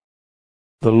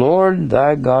 The Lord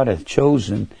thy God hath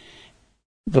chosen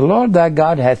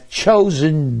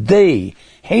thee.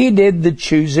 He did the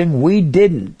choosing, we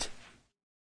didn't.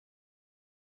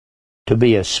 To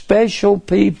be a special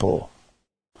people,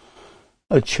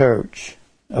 a church,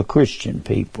 a Christian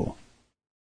people,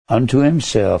 unto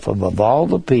Himself above all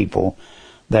the people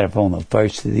that are upon the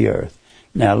face of the earth.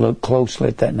 Now look closely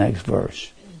at that next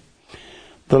verse.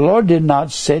 The Lord did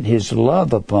not set His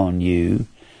love upon you,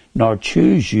 nor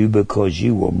choose you because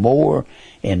you were more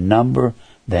in number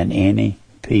than any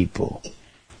people.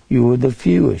 You were the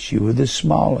fewest, you were the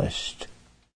smallest,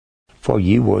 for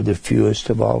you were the fewest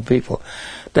of all people.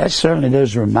 That certainly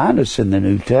does remind us in the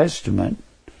New Testament,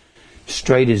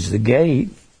 straight is the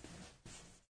gate,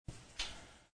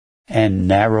 and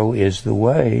narrow is the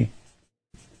way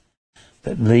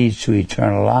that leads to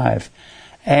eternal life,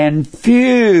 and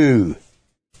few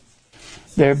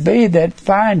there be that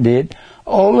find it.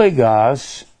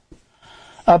 Oligos,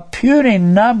 a puny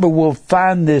number will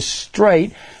find this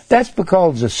straight. That's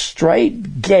because a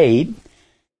straight gate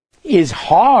is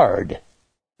hard.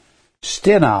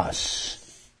 Stenos.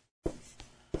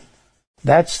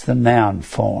 That's the noun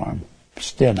form.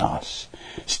 Stenos.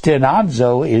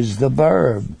 Stenazo is the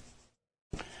verb.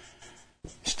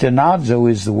 Stenazo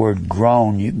is the word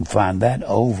groan. You can find that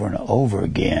over and over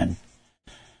again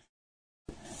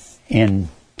in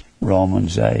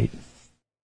Romans 8.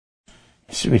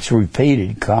 It's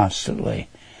repeated constantly.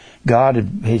 God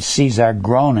sees our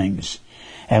groanings,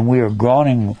 and we are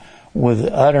groaning with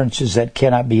utterances that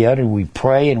cannot be uttered. We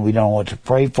pray, and we don't know what to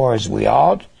pray for as we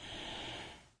ought.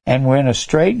 And we're in a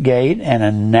straight gate and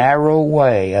a narrow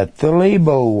way, a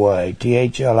thelibo way,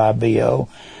 Thlibo.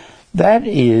 That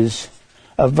is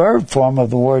a verb form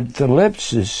of the word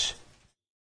thlipsis.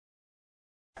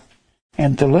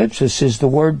 And thlipsis is the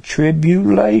word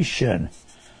tribulation.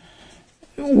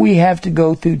 We have to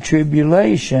go through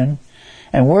tribulation.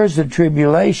 And where's the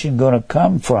tribulation going to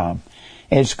come from?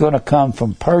 It's going to come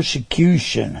from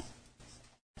persecution.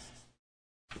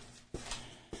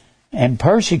 And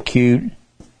persecute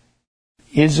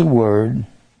is a word,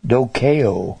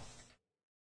 dokeo.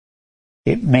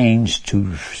 It means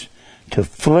to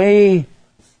flee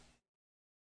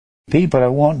people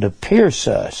that want to pierce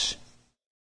us.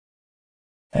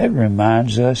 That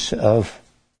reminds us of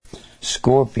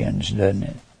scorpions, doesn't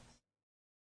it?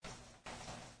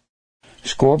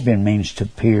 Scorpion means to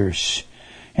pierce,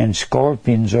 and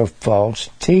scorpions are false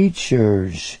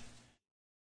teachers.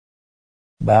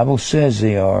 The Bible says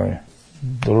they are.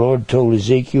 The Lord told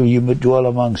Ezekiel, you would dwell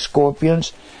among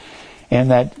scorpions. In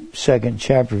that 2nd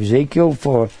chapter of Ezekiel,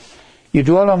 for you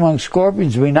dwell among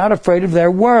scorpions, be not afraid of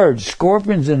their words.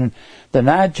 Scorpions in the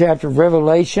 9th chapter of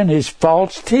Revelation is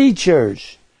false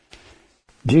teachers.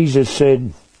 Jesus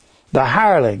said, the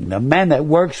hireling, the man that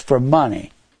works for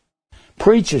money,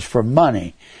 preaches for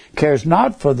money, cares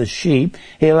not for the sheep.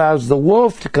 He allows the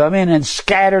wolf to come in and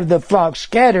scatter the flock.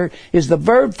 Scatter is the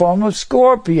verb form of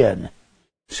scorpion.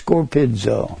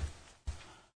 Scorpizo.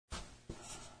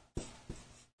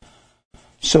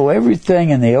 So everything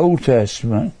in the Old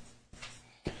Testament,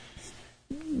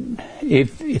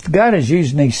 if God is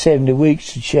using these 70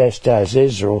 weeks to chastise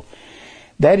Israel,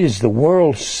 that is the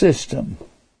world system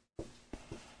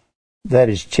that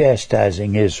is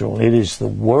chastising Israel. It is the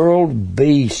world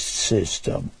beast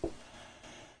system.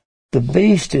 The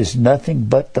beast is nothing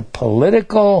but the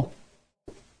political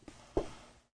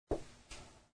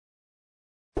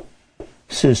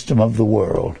system of the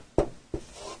world.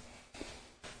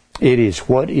 It is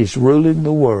what is ruling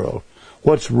the world.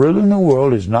 What's ruling the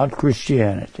world is not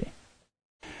Christianity.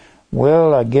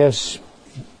 Well, I guess,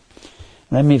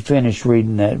 let me finish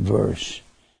reading that verse.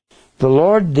 The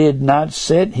Lord did not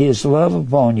set His love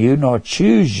upon you, nor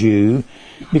choose you,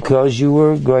 because you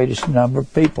were the greatest number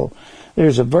of people.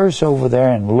 There's a verse over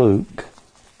there in Luke.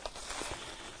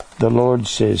 The Lord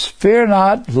says, fear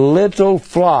not, little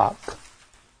flock.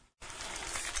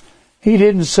 He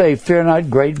didn't say, fear not,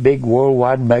 great big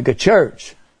worldwide mega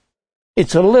church.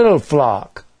 It's a little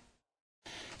flock.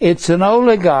 It's an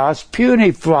oligos,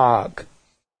 puny flock.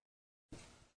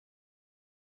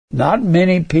 Not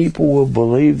many people will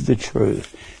believe the truth.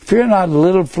 Fear not,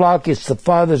 little flock, it's the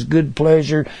Father's good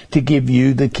pleasure to give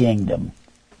you the kingdom.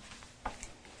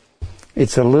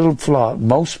 It's a little flock.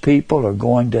 Most people are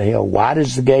going to hell. Wide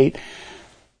is the gate,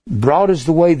 broad is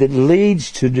the way that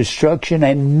leads to destruction,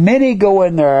 and many go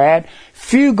in thereat,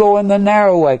 few go in the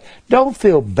narrow way. Don't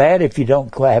feel bad if you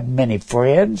don't have many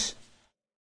friends.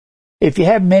 If you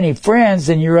have many friends,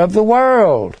 then you're of the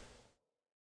world.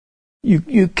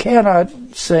 You cannot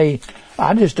say,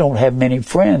 I just don't have many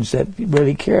friends that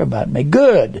really care about me.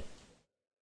 Good.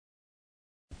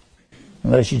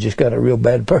 Unless you just got a real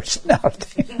bad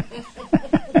personality.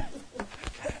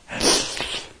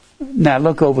 Now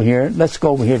look over here. Let's go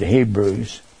over here to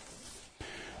Hebrews.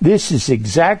 This is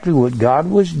exactly what God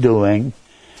was doing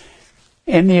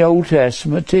in the Old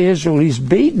Testament to Israel. He's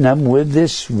beating them with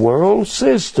this world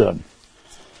system.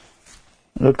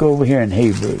 Look over here in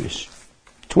Hebrews.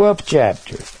 12th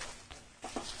chapter.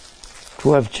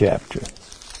 12th chapter.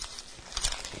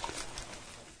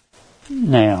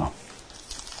 Now,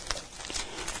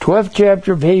 12th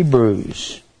chapter of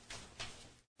Hebrews.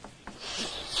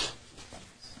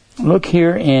 Look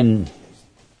here in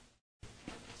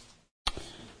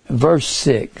verse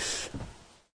 6.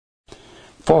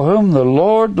 For whom the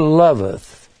Lord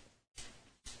loveth,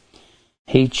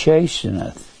 He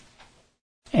chasteneth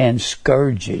and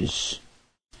scourges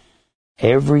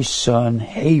every son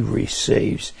He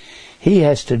receives. He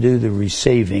has to do the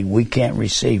receiving. We can't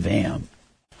receive Him.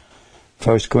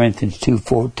 1 Corinthians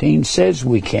 2:14 says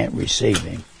we can't receive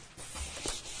Him.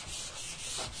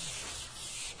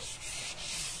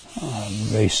 I'll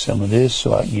erase some of this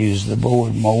so I can use the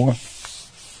board more.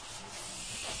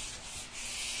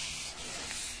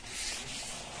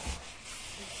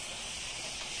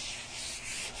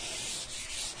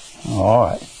 All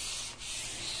right.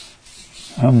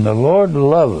 Whom the Lord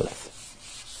loveth.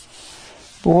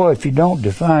 Boy, if you don't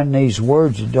define these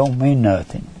words, it don't mean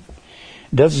nothing.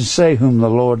 It doesn't say whom the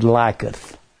Lord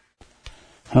liketh.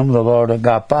 Whom the Lord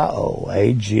agapao,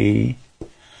 A-G-A-P-E-O.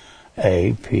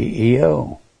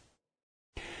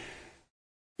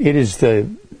 It is the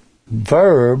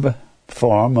verb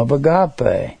form of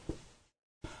agape.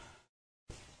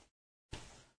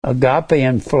 Agape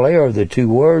and phileo are the two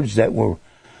words that were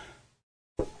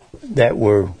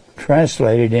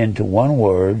translated into one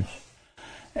word,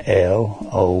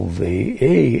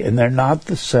 L-O-V-E, and they're not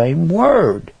the same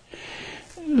word.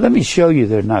 Let me show you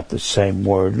they're not the same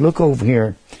word. Look over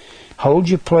here. Hold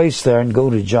your place there and go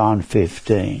to John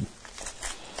 15.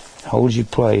 Hold your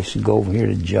place and go over here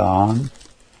to John,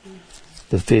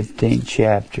 the 15th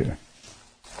chapter.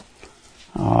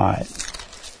 All right.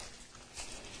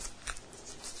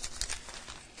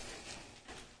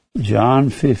 John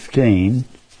 15.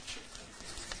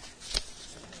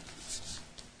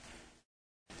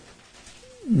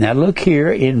 Now look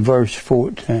here in verse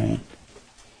 14.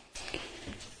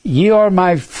 Ye are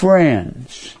my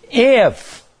friends,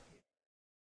 if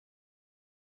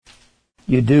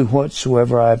you do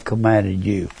whatsoever I have commanded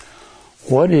you.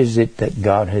 What is it that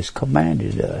God has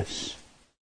commanded us?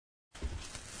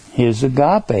 His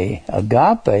agape.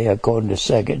 Agape, according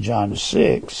to 2 John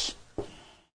 6.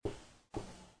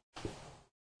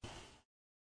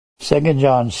 2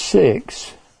 John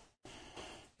 6.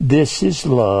 This is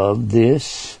love.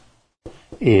 This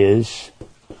is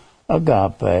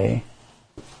agape.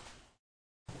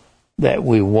 That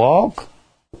we walk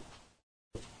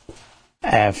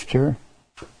after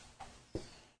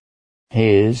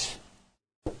His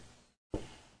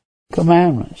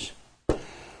commandments.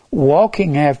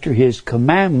 Walking after His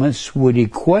commandments would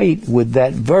equate with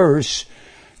that verse,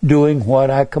 doing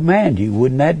what I command you.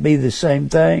 Wouldn't that be the same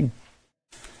thing?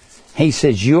 He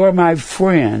says, you are my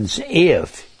friends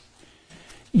if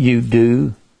you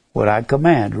do what I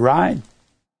command, right?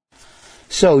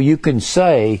 So you can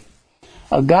say,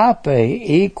 agape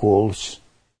equals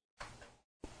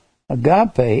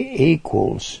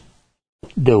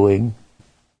doing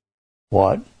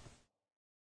what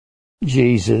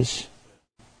Jesus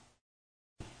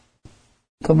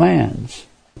commands.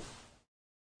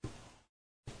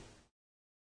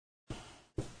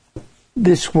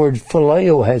 This word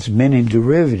phileo has many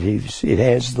derivatives. It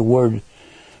has the word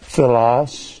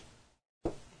philos,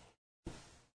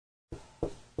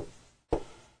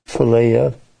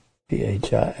 philia,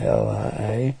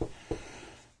 P-H-I-L-I-A.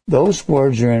 Those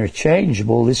words are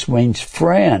interchangeable. This means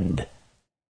friend.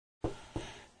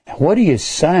 What are you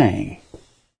saying?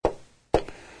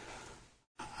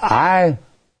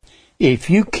 If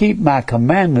you keep my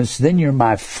commandments, then you're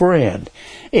my friend.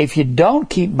 If you don't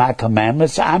keep my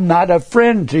commandments, I'm not a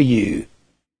friend to you.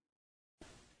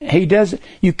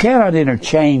 You cannot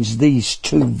interchange these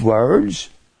two words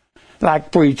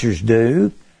like preachers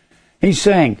do. He's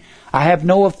saying, I have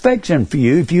no affection for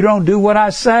you if you don't do what I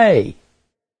say.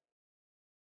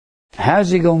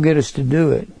 How's he going to get us to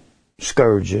do it?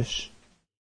 Scourge us.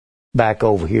 Back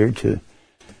over here to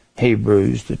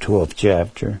Hebrews, the 12th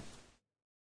chapter.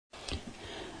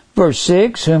 Verse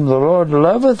 6, whom the Lord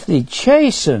loveth, He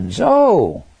chastens.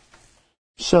 Oh!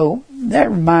 So,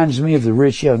 that reminds me of the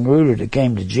rich young ruler that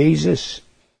came to Jesus.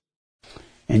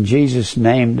 And Jesus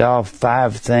named off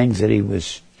 5 things that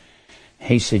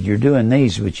He said, you're doing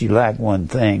these, but you lack one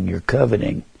thing. You're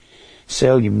coveting.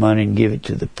 Sell your money and give it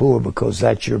to the poor, because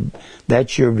that's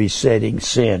your besetting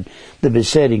sin. The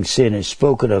besetting sin is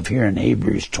spoken of here in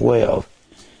Hebrews 12.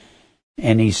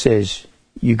 And He says,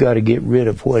 you got to get rid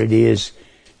of what it is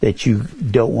that you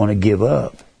don't want to give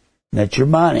up. That's your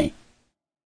money.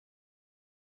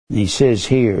 And He says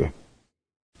here,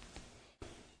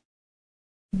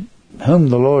 whom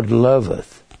the Lord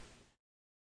loveth.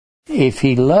 If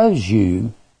He loves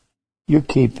you, you're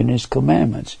keeping His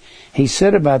commandments. He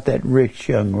said about that rich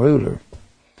young ruler,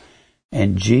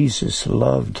 and Jesus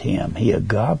loved him. He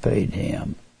agape'd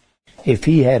him. If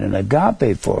He had an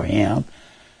agape for him,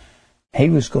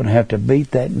 He was going to have to beat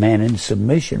that man in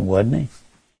submission, wasn't He?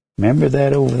 Remember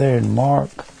that over there in Mark?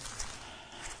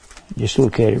 Just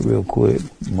look at it real quick.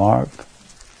 Mark.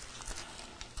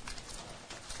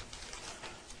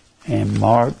 And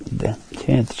Mark, the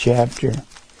 10th chapter.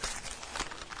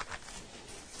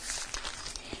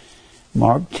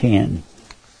 Mark 10.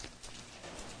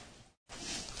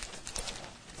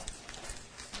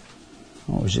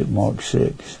 Or was it Mark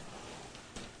 6?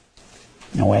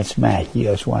 No, that's Matthew.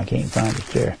 That's why I can't find it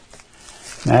there.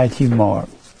 Matthew, Mark.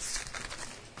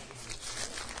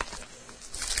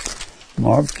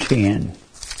 Mark 10.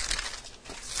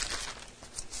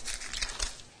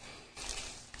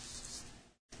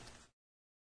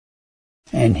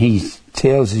 And He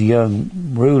tells the young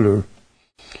ruler,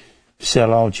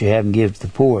 sell all that you have and give to the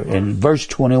poor. And verse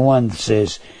 21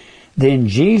 says, then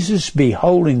Jesus,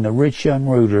 beholding the rich young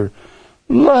ruler,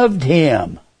 loved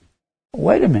him.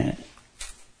 Wait a minute.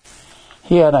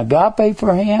 He had agape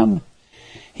for him.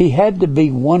 He had to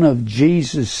be one of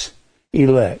Jesus'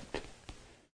 elect.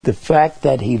 The fact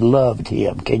that he loved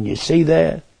him. Can you see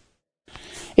that?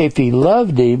 If he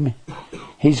loved him,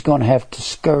 he's going to have to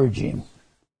scourge him.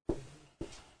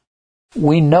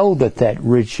 We know that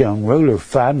rich young ruler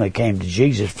finally came to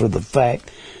Jesus for the fact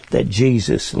that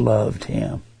Jesus loved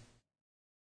him.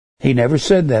 He never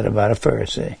said that about a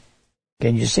Pharisee.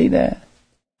 Can you see that?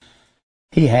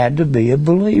 He had to be a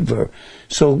believer.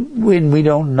 So when we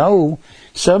don't know,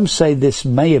 some say this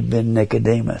may have been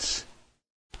Nicodemus.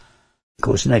 Of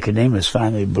course, Nicodemus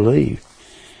finally believed.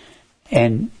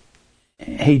 And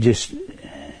Jesus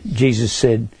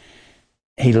said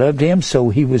he loved him, so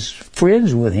he was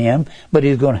friends with him, but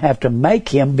he's going to have to make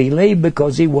him believe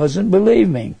because he wasn't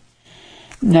believing.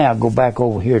 Now, go back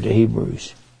over here to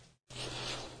Hebrews.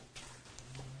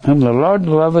 Whom the Lord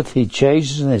loveth, he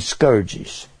chastens and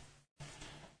scourges.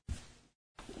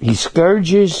 He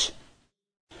scourges.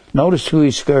 Notice who he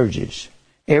scourges.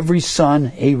 Every son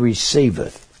he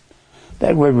receiveth.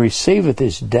 That word receiveth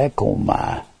is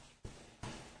dekomai.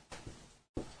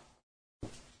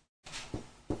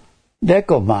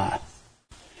 Dekomai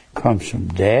comes from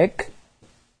dek,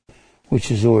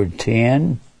 which is the word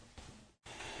 10.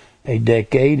 A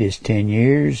decade is 10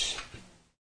 years.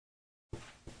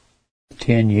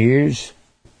 10 years.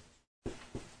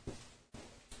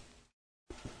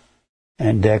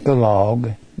 And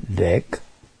decalogue, the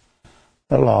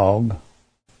log,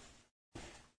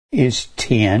 is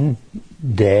 10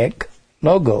 dec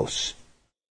logos.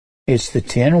 It's the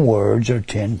 10 words or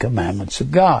 10 commandments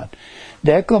of God.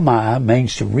 Decomai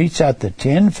means to reach out the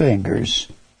 10 fingers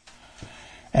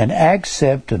and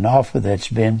accept an offer that's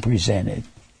been presented.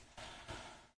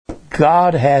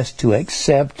 God has to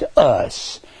accept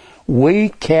us. We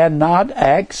cannot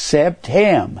accept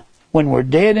him when we're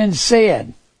dead in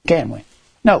sin, can we?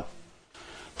 No.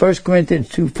 1 Corinthians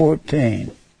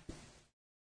 2:14.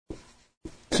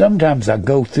 Sometimes I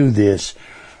go through this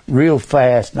real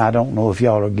fast and I don't know if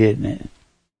y'all are getting it.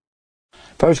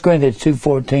 1 Corinthians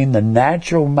 2:14, the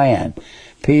natural man,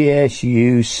 P-S-U-C-H-I-K-O-S.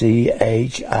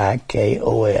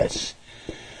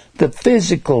 The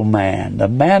physical man, the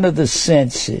man of the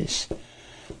senses.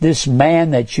 This man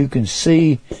that you can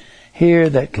see, hear,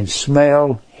 that can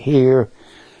smell, hear,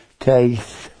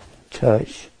 taste,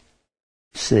 touch,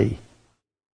 see,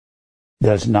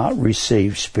 does not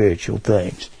receive spiritual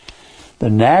things. The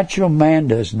natural man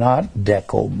does not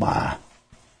dekomai.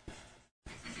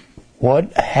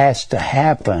 What has to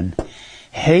happen?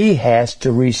 He has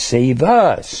to receive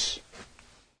us.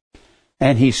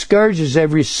 And he scourges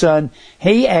every son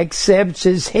he accepts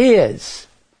as his.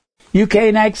 You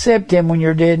can't accept him when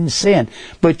you're dead in sin,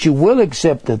 but you will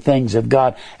accept the things of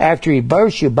God after he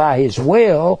births you by his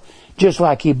will, just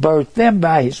like he birthed them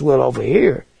by his will over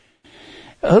here.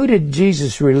 Who did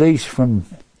Jesus release from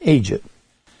Egypt?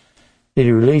 Did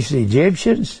he release the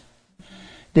Egyptians?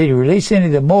 Did he release any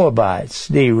of the Moabites?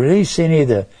 Did he release any of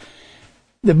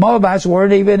the Moabites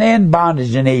weren't even in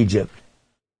bondage in Egypt,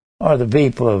 or the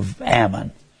people of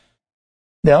Ammon.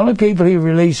 The only people he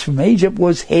released from Egypt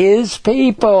was his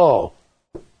people.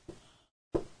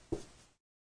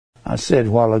 I said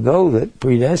a while ago that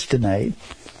predestinate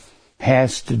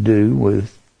has to do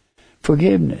with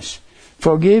forgiveness.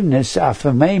 Forgiveness,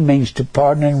 aphiemi, means to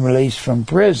pardon and release from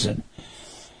prison.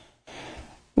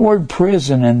 The word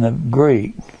prison in the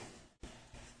Greek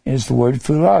is the word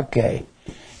phulake,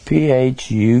 P-H-U-L-A-K-E.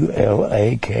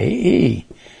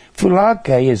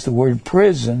 Phulake is the word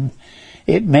prison.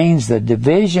 It means the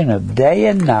division of day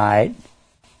and night,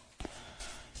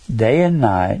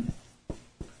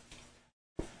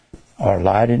 or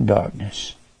light and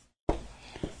darkness.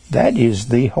 That is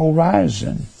the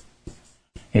horizon,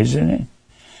 isn't it?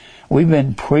 We've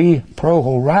been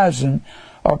pro-horizon,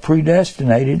 or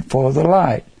predestinated for the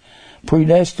light.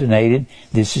 Predestinated,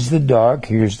 this is the dark,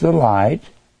 here's the light.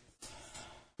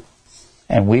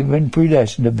 And we've been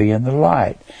predestined to be in the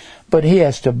light. But he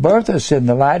has to birth us in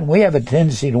the light, and we have a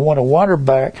tendency to want to wander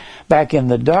back in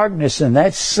the darkness, and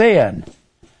that's sin.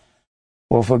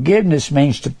 Well, forgiveness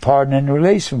means to pardon and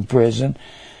release from prison,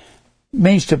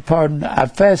 means to pardon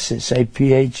aphesis,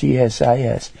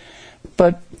 A-P-H-E-S-I-S.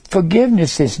 But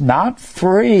forgiveness is not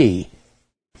free.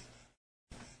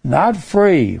 Not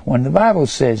free. When the Bible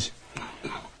says,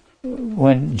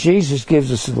 when Jesus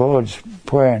gives us the Lord's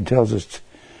Prayer and tells us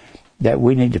that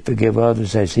we need to forgive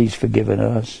others as he's forgiven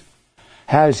us,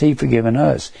 how has he forgiven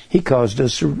us? He caused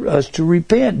us to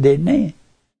repent, didn't he?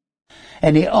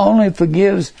 And He only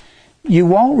forgives. You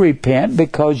won't repent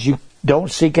because you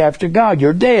don't seek after God.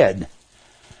 You're dead.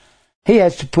 He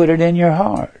has to put it in your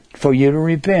heart for you to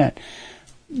repent.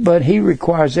 But He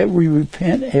requires that we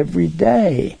repent every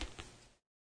day.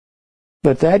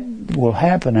 But that will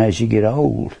happen as you get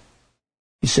old.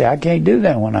 You say, I can't do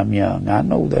that when I'm young. I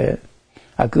know that.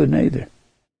 I couldn't either.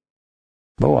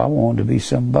 Boy, I wanted to be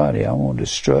somebody. I wanted to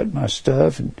strut my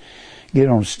stuff and get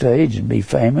on stage and be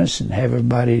famous and have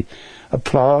everybody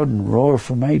applaud and roar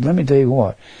for me. Let me tell you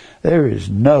what, there is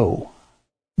no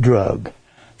drug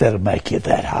that'll make you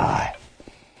that high.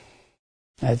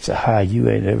 That's a high you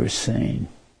ain't ever seen.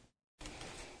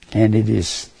 And it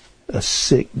is a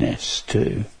sickness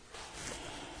too.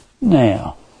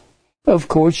 Now, of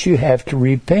course you have to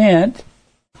repent.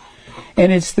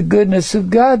 And it's the goodness of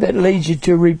God that leads you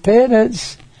to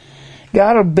repentance.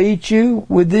 God will beat you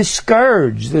with this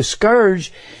scourge. The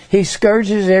scourge, He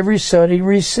scourges every son He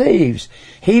receives.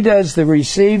 He does the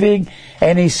receiving,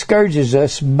 and He scourges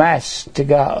us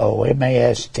mastigoo,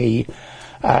 M-A-S-T-I-G-O-O.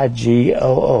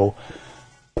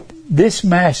 This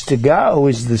mastigoo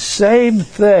is the same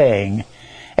thing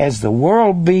as the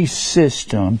world beast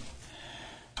system,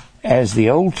 as the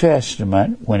Old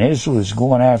Testament, when Israel was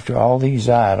going after all these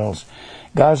idols.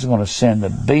 God's going to send the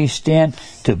beast in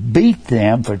to beat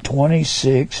them for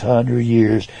 2,600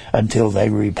 years until they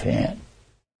repent.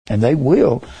 And they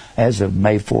will, as of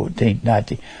May 14th,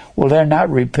 19. Well, they're not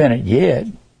repentant yet,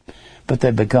 but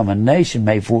they become a nation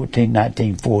May 14,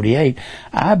 1948.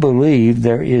 I believe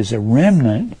there is a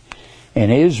remnant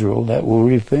in Israel that will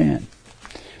repent.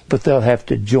 But they'll have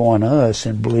to join us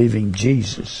in believing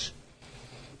Jesus.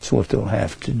 That's what they'll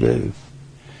have to do.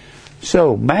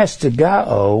 So,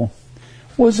 mastigoo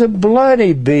was a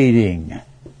bloody beating.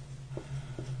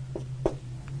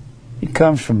 It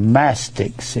comes from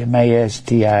mastix,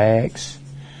 M-A-S-T-I-X.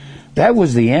 That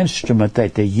was the instrument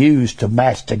that they used to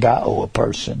mastigoo a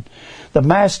person. The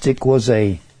mastic was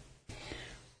a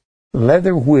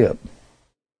leather whip.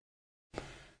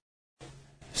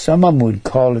 Some of them would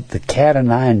call it the cat o'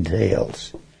 nine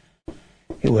tails.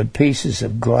 It was pieces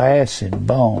of glass and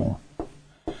bone.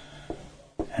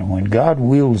 And when God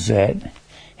wields that,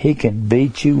 He can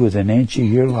beat you with an inch of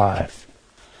your life.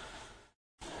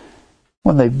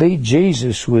 When they beat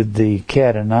Jesus with the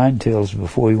cat o' nine tails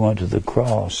before He went to the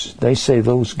cross, they say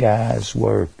those guys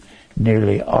were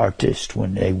nearly artists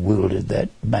when they wielded that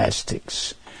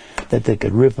mastix. That they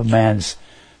could rip a man's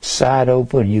side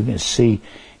open, you can see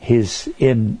his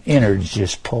innards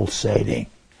just pulsating.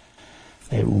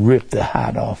 They rip the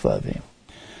hide off of him.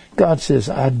 God says,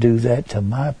 I do that to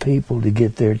my people to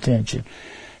get their attention.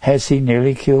 Has He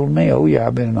nearly killed me? Oh yeah,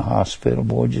 I've been in the hospital.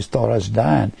 Boy, just thought I was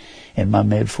dying in my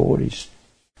mid-40s.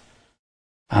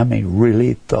 I mean,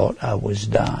 really thought I was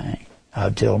dying.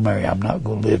 I'd tell Mary, I'm not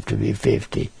going to live to be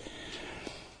 50.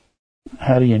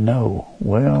 How do you know?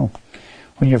 Well,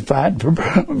 when you're fighting for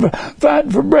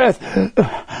breath,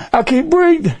 I can't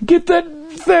breathe. Get that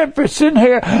therapist in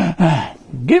here.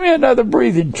 Give me another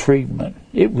breathing treatment.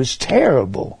 It was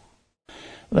terrible.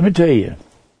 Let me tell you,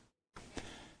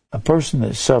 a person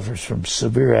that suffers from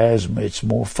severe asthma, it's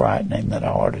more frightening than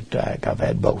a heart attack. I've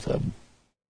had both of them.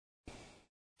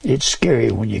 It's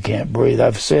scary when you can't breathe.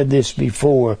 I've said this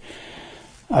before.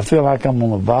 I feel like I'm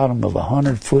on the bottom of a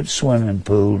 100-foot swimming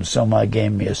pool and somebody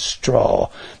gave me a straw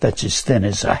that's as thin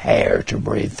as a hair to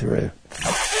breathe through.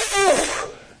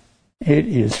 It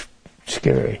is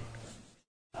scary.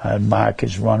 Mike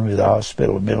has run me to the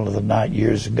hospital in the middle of the night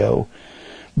years ago.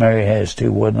 Mary has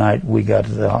too. One night we got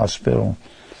to the hospital.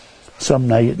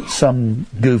 Some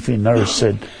goofy nurse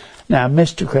said, now,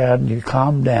 Mr. Crowden, you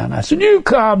calm down. I said, you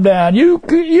calm down. You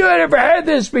never had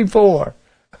this before.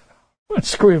 I'm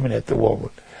screaming at the woman.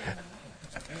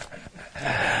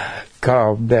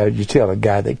 Calm down. You tell a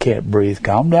guy that can't breathe,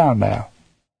 calm down now.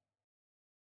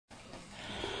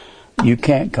 You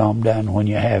can't calm down when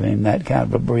you're having that kind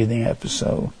of a breathing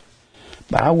episode.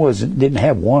 But I didn't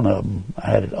have one of them.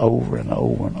 I had it over and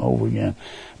over and over again.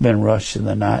 Been rushed in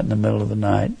the night, in the middle of the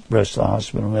night, rushed to the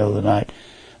hospital in the middle of the night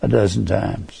 12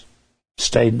 times.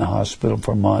 Stayed in the hospital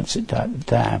for months at a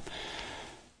time.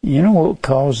 You know what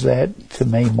caused that to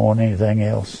me more than anything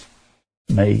else?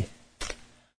 Me.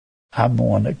 I'm the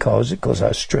one that caused it because I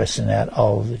was stressing out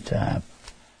all the time.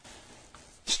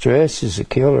 Stress is a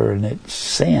killer and it's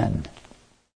sin.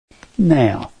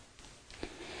 Now,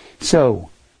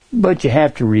 but you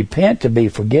have to repent to be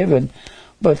forgiven.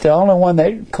 But the only one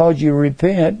that caused you to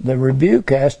repent, the rebuke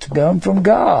has to come from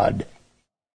God.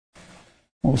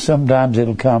 Well, sometimes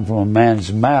it'll come from a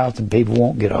man's mouth and people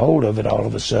won't get a hold of it all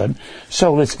of a sudden.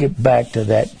 So let's get back to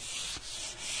that.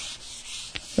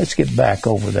 Let's get back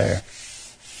over there.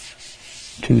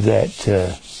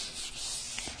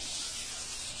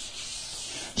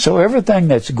 So everything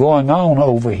that's going on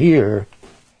over here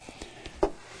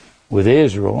with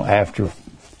Israel after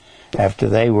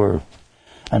they were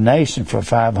a nation for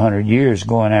 500 years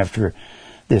going after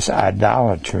this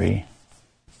idolatry,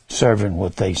 serving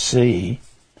what they see,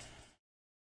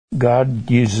 God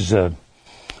uses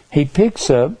He picks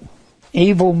up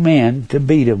evil men to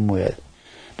beat them with.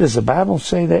 Does the Bible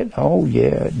say that? Oh,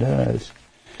 yeah, it does.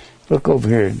 Look over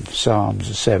here in Psalms,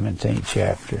 the 17th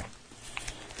chapter.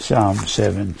 Psalm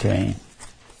 17.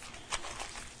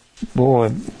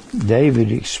 Boy,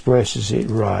 David expresses it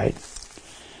right.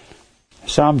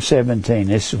 Psalm 17,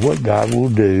 this is what God will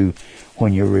do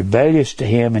when you're rebellious to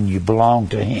Him and you belong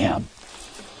to Him.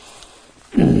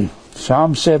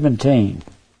 Psalm 17.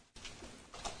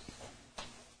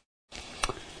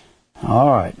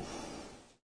 All right.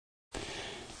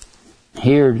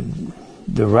 Here,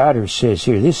 the writer says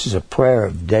here, this is a prayer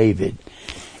of David.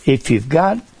 If you've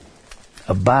got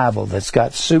a Bible that's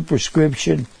got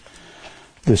superscription,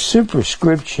 the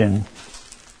superscription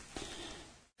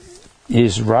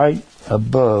is right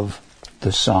above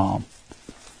the psalm.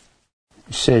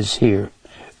 It says here,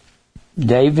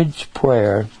 David's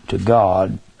prayer to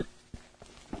God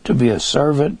to be a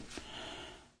servant,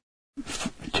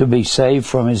 to be saved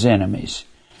from his enemies.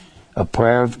 A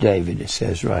prayer of David, it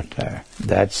says right there.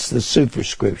 That's the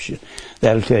superscription.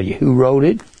 That'll tell you who wrote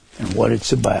it and what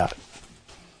it's about.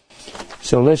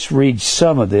 So let's read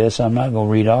some of this. I'm not going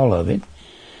to read all of it.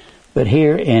 But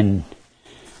here in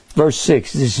verse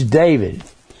 6, this is David.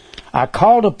 I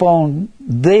called upon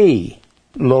Thee,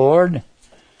 Lord.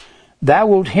 Thou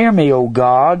wilt hear me, O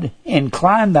God.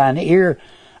 Incline Thine ear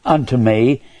unto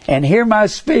me, and hear my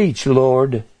speech,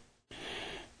 Lord.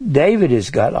 David has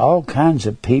got all kinds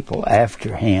of people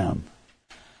after him.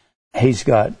 He's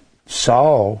got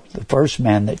Saul, the first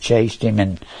man that chased him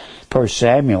in 1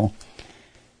 Samuel,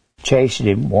 chased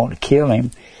him, wanted to kill him,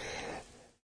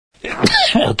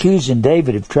 accusing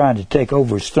David of trying to take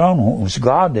over his throne. It was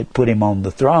God that put him on the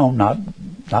throne, not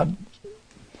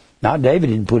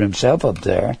David didn't put himself up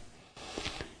there.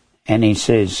 And he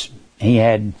says he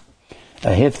had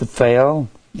Ahithophel,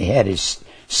 he had his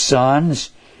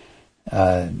sons,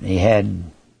 he had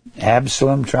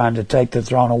Absalom trying to take the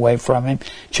throne away from him,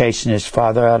 chasing his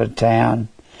father out of town.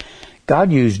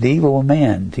 God used evil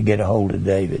men to get a hold of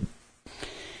David.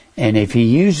 And if He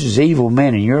uses evil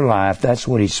men in your life, that's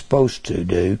what He's supposed to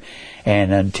do.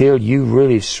 And until you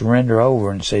really surrender over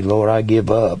and say, Lord, I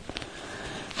give up,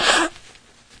 a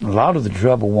lot of the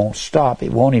trouble won't stop.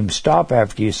 It won't even stop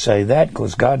after you say that,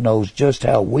 because God knows just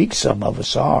how weak some of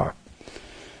us are.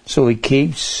 So He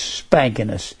keeps spanking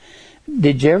us.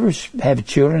 Did you ever have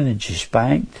children that you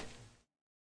spanked?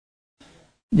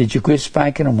 Did you quit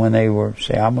spanking them when they were,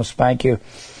 say, I'm going to spank you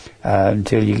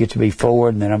until you get to be 4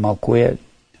 and then I'm going to quit?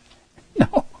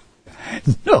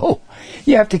 No.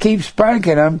 You have to keep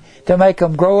spanking them to make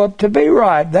them grow up to be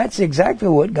right. That's exactly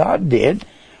what God did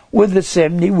with the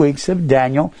 70 weeks of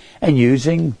Daniel, and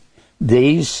using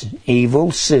these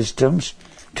evil systems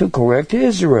to correct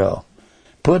Israel.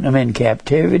 Putting them in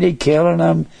captivity, killing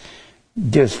them,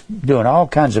 just doing all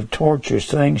kinds of torturous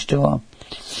things to them.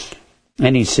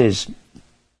 And He says,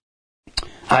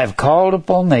 I have called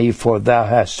upon Thee, for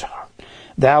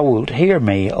Thou wilt hear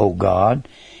me, O God.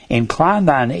 Incline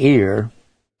Thine ear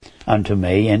unto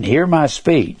me, and hear my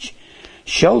speech.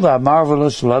 Show Thy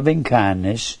marvelous loving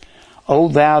kindness, O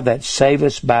Thou that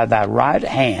savest by Thy right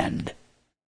hand.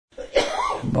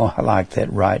 Oh, I like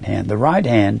that right hand. The right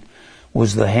hand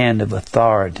was the hand of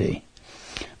authority.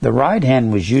 The right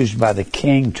hand was used by the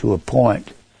king to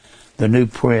appoint the new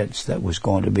prince that was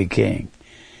going to be king.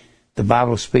 The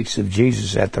Bible speaks of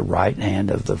Jesus at the right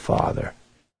hand of the Father.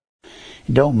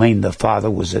 It don't mean the Father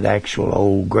was an actual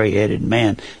old gray-headed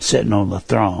man sitting on the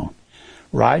throne.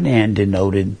 Right hand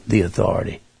denoted the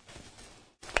authority.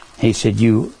 He said,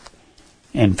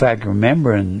 in fact,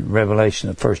 remember in Revelation,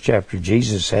 the first chapter,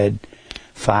 Jesus had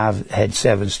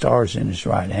 7 stars in His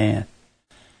right hand.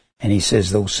 And He says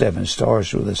those 7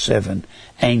 stars were the 7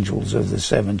 angels of the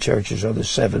 7 churches, or the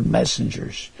 7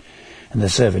 messengers. And the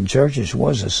 7 churches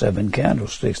was the 7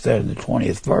 candlesticks there in the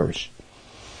 20th verse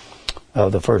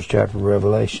of the first chapter of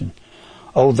Revelation.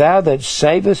 O Thou that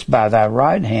savest by Thy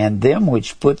right hand them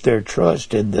which put their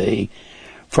trust in Thee,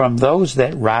 from those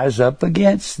that rise up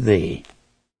against Thee.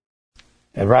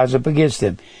 That rise up against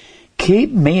them.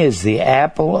 Keep me as the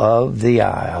apple of the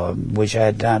eye. I wish I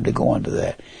had time to go into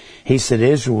that. He said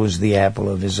Israel was the apple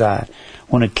of His eye.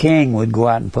 When a king would go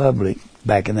out in public,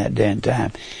 back in that day and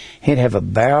time, he'd have a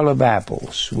barrel of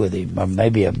apples with him, or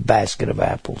maybe a basket of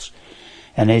apples.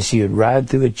 And as he would ride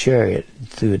through a chariot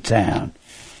through a town,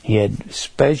 He had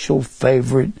special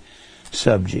favorite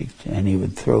subject, and he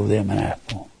would throw them an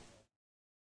apple.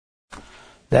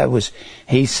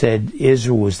 He said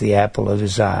Israel was the apple of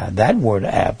his eye. That word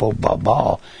apple,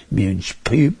 baba, means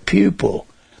pupil.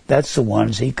 That's the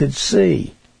ones he could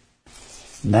see.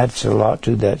 And that's a lot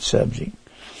to that subject.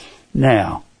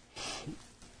 Now,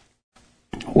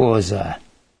 what was I?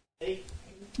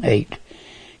 8.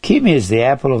 Keep me as the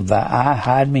apple of thy eye,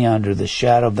 hide me under the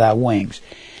shadow of thy wings.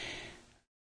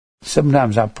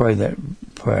 Sometimes I pray that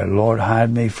prayer, Lord, hide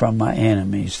me from my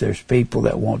enemies. There's people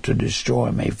that want to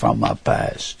destroy me from my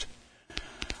past.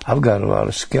 I've got a lot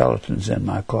of skeletons in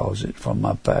my closet from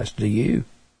my past. Do you?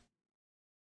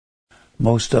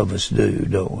 Most of us do,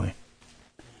 don't we?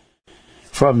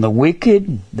 From the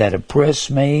wicked that oppress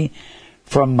me,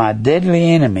 from my deadly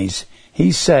enemies.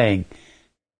 He's saying,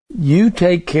 you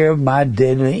take care of my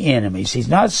deadly enemies. He's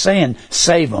not saying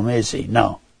save them, is he?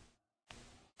 No.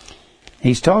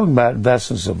 He's talking about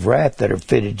vessels of wrath that are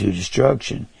fitted to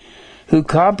destruction, who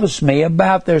compass me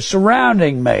about. They're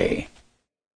surrounding me.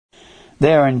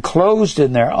 They are enclosed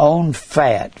in their own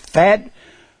fat. Fat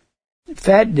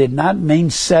did not mean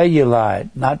cellulite,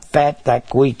 not fat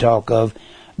like we talk of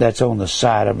that's on the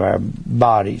side of our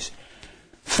bodies.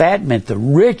 Fat meant the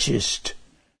richest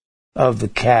of the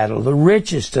cattle, the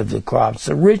richest of the crops,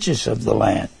 the richest of the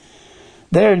land.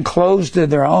 They're enclosed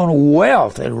in their own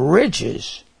wealth and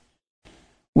riches.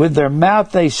 With their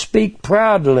mouth they speak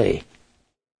proudly.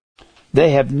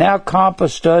 They have now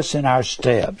compassed us in our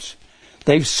steps.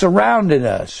 They've surrounded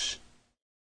us.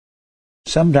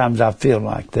 Sometimes I feel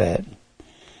like that.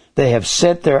 They have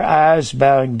set their eyes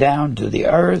bowing down to the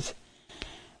earth,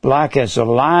 like as a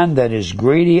lion that is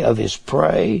greedy of his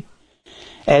prey,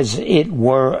 as it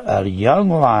were a young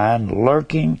lion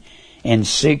lurking in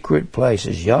secret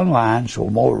places. Young lions were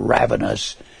more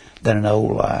ravenous than an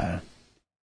old lion.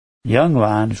 Young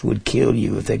lions would kill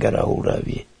you if they got a hold of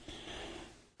you.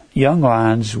 Young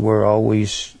lions were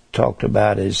always talked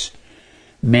about as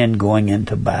men going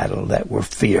into battle that were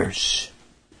fierce.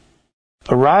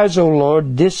 Arise, O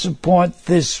Lord, disappoint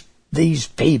these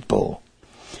people.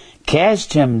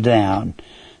 Cast him down.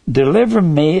 Deliver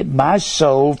me, my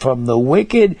soul, from the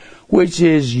wicked, which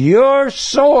is your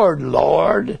sword,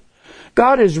 Lord.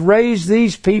 God has raised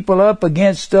these people up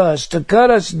against us to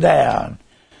cut us down,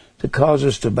 to cause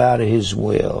us to bow to his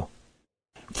will.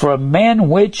 From men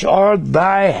which are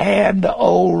thy hand,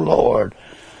 O Lord.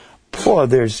 Boy,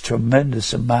 there's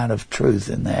tremendous amount of truth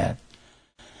in that.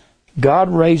 God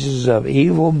raises up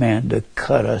evil men to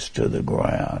cut us to the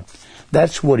ground.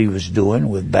 That's what he was doing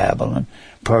with Babylon,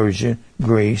 Persia,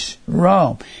 Greece,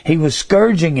 Rome. He was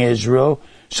scourging Israel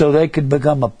so they could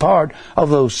become a part of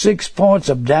those 6 points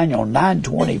of Daniel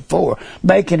 9:24,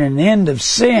 making an end of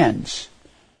sins.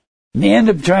 The end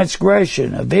of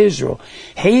transgression of Israel.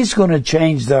 He's going to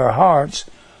change their hearts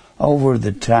over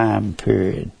the time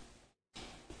period.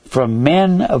 From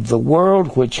men of the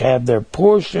world which have their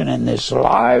portion in this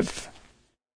life,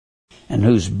 and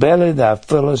whose belly thou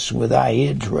fillest with thy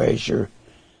hid treasure,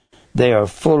 they are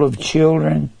full of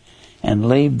children, and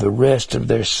leave the rest of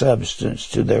their substance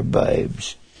to their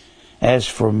babes. As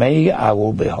for me, I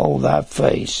will behold thy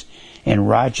face. In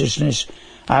righteousness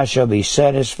I shall be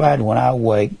satisfied when I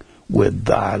wake with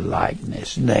thy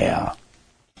likeness. Now,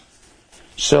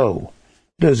 so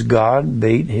does God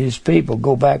beat his people?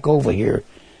 Go back over here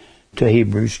to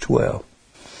Hebrews 12.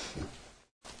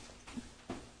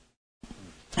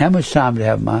 How much time do I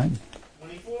have, Mike?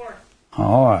 24.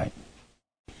 All right.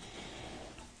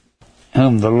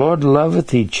 Whom the Lord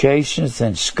loveth, he chasteneth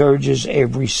and scourges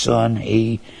every son.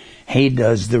 He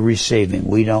does the receiving.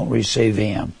 We don't receive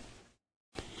him.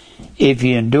 If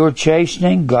you endure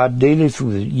chastening, God dealeth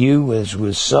with you as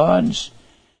with sons.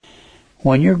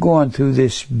 When you're going through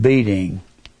this beating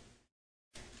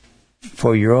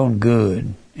for your own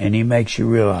good, and he makes you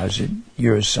realize that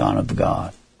you're a son of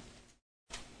God.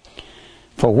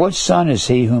 For what son is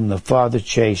he whom the Father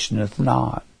chasteneth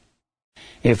not?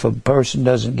 If a person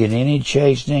doesn't get any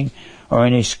chastening or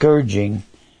any scourging,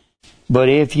 but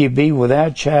if ye be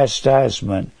without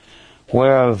chastisement,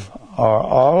 whereof are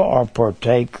all are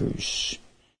partakers,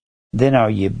 then are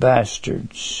ye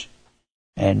bastards,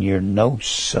 and you're no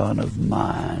son of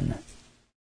mine.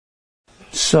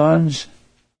 Sons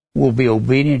will be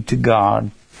obedient to God,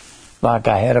 like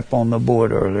I had up on the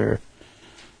board earlier.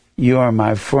 You are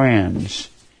my friends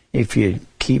if you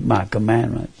keep my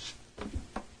commandments.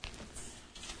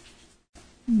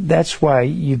 That's why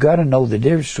you got to know the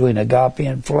difference between agape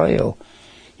and phileo.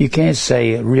 You can't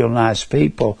say real nice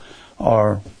people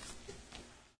are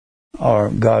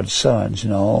God's sons.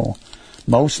 No.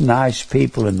 Most nice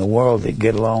people in the world that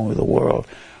get along with the world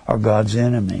are God's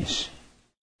enemies.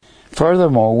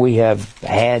 Furthermore, we have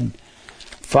had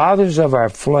fathers of our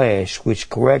flesh which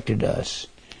corrected us,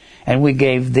 and we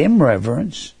gave them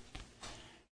reverence.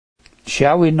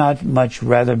 Shall we not much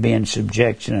rather be in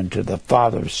subjection unto the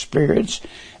Father of spirits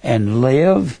and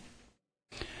live?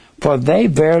 For they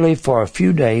verily for a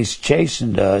few days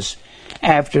chastened us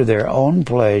after their own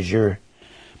pleasure,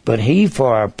 but he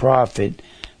for our profit,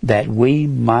 that we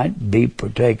might be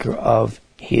partaker of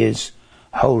his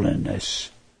holiness.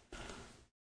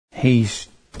 He's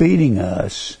beating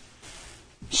us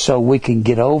so we can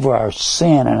get over our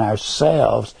sin and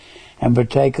ourselves and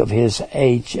partake of his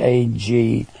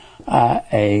Hagiasmos.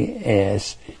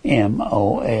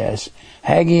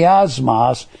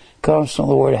 Hagiasmos comes from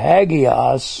the word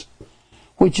hagios,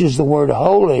 which is the word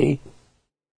holy.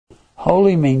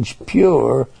 Holy means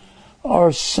pure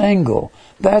or single.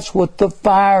 That's what the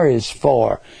fire is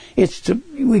for.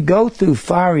 We go through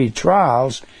fiery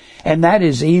trials, and that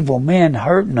is evil men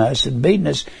hurting us and beating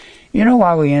us. You know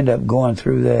why we end up going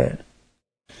through that?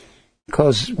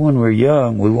 Because when we're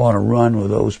young, we want to run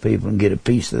with those people and get a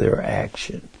piece of their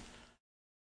action.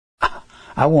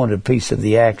 I wanted a piece of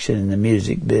the action in the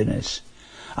music business.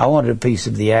 I wanted a piece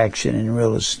of the action in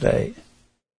real estate.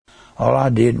 All I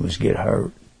did was get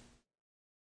hurt.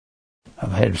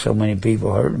 I've had so many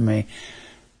people hurting me.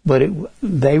 But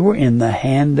they were in the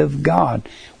hand of God.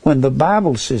 When the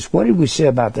Bible says, what did we say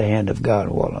about the hand of God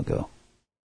a while ago?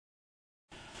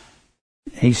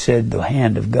 He said the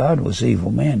hand of God was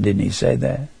evil men. Didn't he say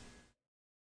that?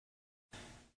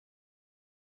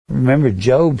 Remember,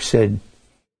 Job said,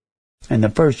 in the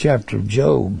first chapter of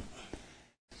Job,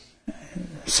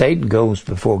 Satan goes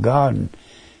before God,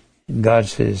 and God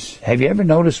says, have you ever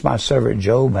noticed my servant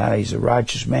Job, how he's a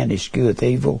righteous man, he skeweth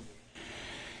evil?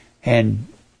 And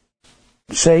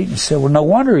Satan said, well, no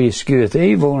wonder he skeweth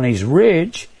evil and he's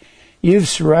rich. You've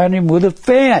surrounded him with a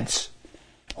fence.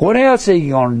 What else are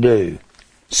you going to do?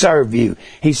 Serve you.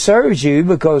 He serves you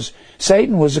because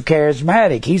Satan was a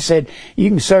charismatic. He said, you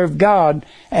can serve God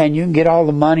and you can get all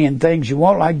the money and things you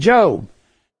want like Job.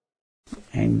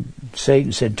 And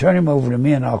Satan said, turn him over to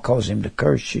me and I'll cause him to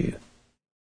curse you.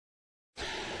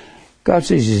 God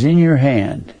says, he's in your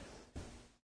hand.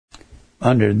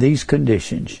 Under these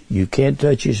conditions, you can't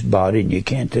touch his body and you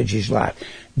can't touch his life.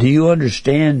 Do you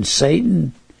understand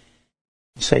Satan?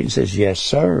 Satan says, yes,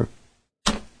 sir.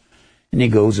 And he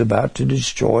goes about to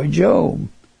destroy Job.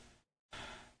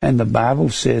 And the Bible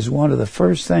says one of the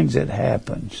first things that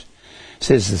happens,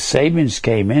 says the Sabians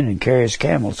came in and carried his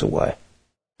camels away.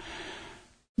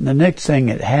 And the next thing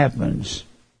that happens,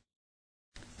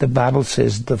 the Bible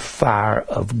says the fire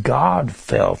of God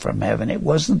fell from heaven. It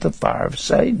wasn't the fire of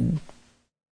Satan.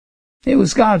 It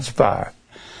was God's fire.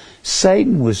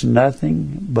 Satan was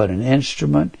nothing but an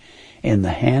instrument in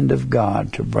the hand of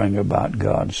God to bring about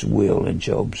God's will in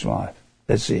Job's life.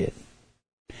 That's it.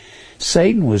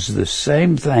 Satan was the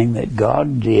same thing that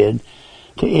God did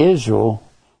to Israel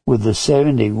with the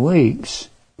 70 weeks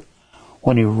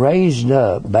when he raised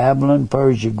up Babylon,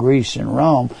 Persia, Greece, and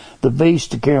Rome, the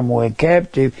beast to carry them away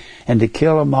captive and to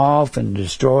kill them off and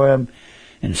destroy them.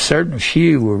 And certain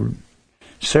few will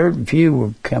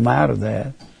come out of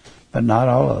that, but not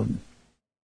all of them.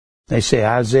 They say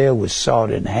Isaiah was sawed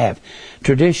in half.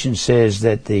 Tradition says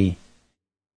that the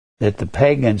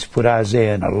pagans put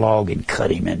Isaiah in a log and cut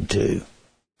him in two.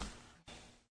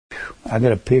 I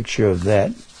got a picture of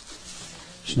that.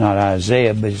 It's not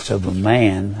Isaiah, but it's of a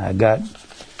man. I got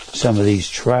some of these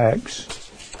tracts.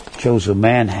 It shows a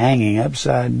man hanging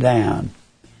upside down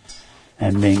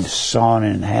and being sawn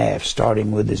in half,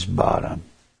 starting with his bottom.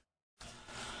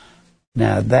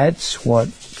 Now that's what,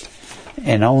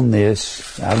 and on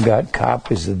this, I've got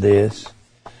copies of this,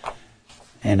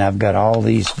 and I've got all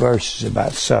these verses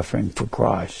about suffering for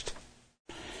Christ.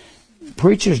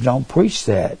 Preachers don't preach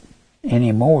that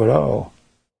anymore at all.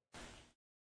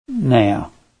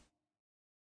 Now,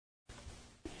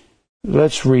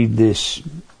 let's read this.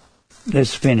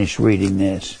 Let's finish reading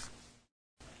this.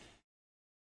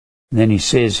 And then he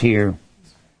says here,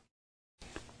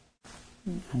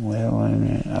 well,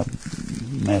 I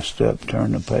messed up.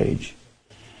 Turn the page.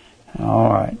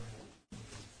 All right.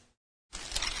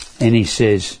 And he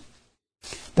says,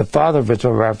 the father of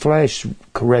our flesh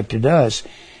corrected us.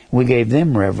 We gave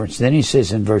them reverence. Then he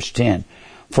says in verse 10,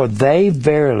 for they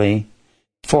verily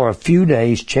for a few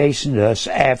days chastened us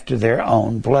after their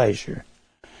own pleasure.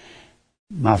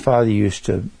 My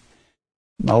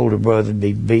older brother would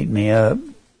be beating me up,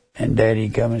 and Daddy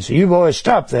would come and say, you boys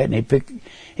stop that, and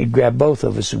he'd grab both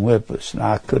of us and whip us. And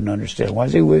I couldn't understand. Why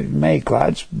is he whipping me?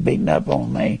 Clyde's beating up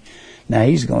on me. Now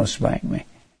he's going to spank me.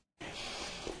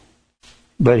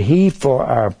 but he for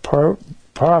our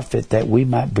profit, that we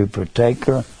might be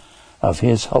partaker of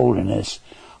his holiness.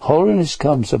 Holiness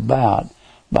comes about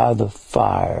by the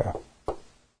fire.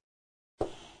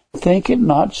 Think it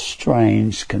not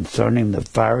strange concerning the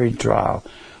fiery trial,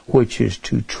 which is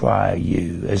to try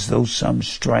you, as though some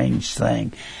strange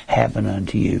thing happen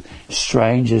unto you.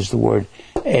 Strange is the word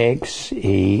Xenos,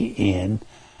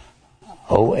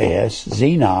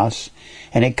 xenos,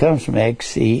 and it comes from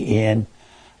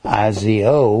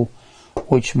Xenizo,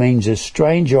 which means a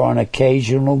stranger or an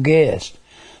occasional guest.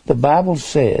 The Bible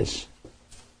says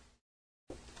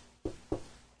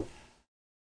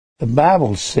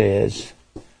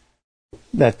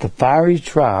that the fiery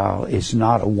trial is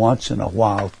not a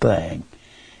once-in-a-while thing.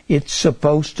 It's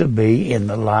supposed to be in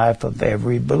the life of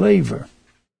every believer.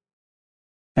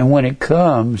 And when it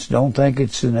comes, don't think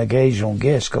it's an occasional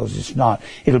guest, because it's not.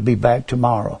 It'll be back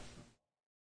tomorrow.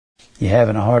 You're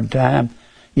having a hard time?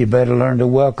 You better learn to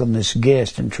welcome this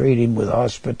guest and treat him with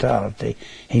hospitality.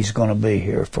 He's going to be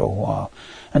here for a while.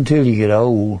 Until you get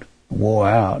old, wore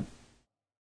out.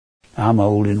 I'm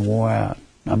old and wore out.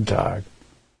 I'm tired.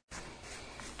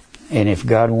 And if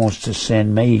God wants to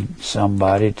send me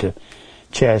somebody to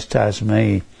chastise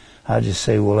me, I just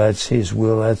say, well, that's his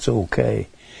will, that's okay.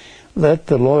 Let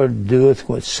the Lord doeth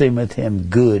what seemeth him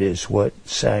good, is what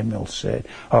Samuel said,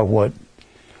 or what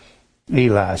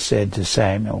Eli said to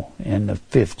Samuel in the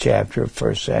 5th chapter of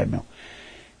 1 Samuel.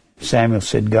 Samuel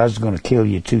said, God's going to kill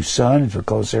your 2 sons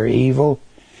because they're evil.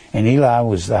 And Eli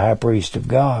was the high priest of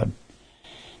God.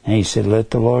 And he said,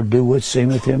 let the Lord do what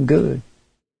seemeth him good.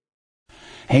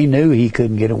 He knew he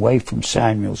couldn't get away from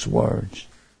Samuel's words.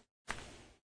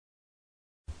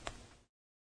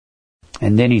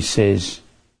 And then he says,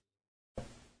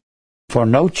 for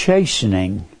no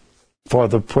chastening for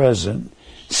the present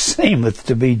seemeth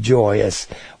to be joyous.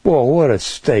 Boy, what a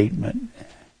statement.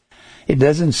 It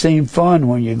doesn't seem fun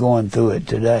when you're going through it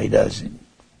today, does it?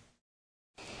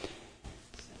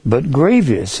 But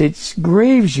grievous. It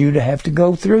grieves you to have to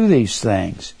go through these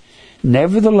things.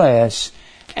 Nevertheless,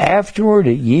 afterward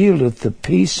it yieldeth the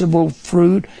peaceable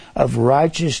fruit of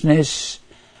righteousness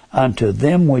unto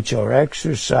them which are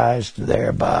exercised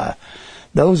thereby.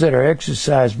 Those that are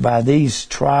exercised by these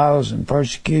trials and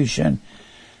persecution,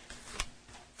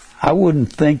 I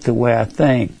wouldn't think the way I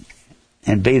think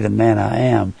and be the man I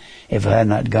am if I had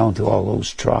not gone through all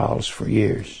those trials for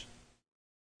years.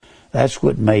 That's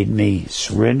what made me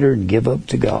surrender and give up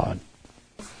to God.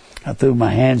 I threw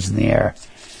my hands in the air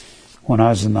when I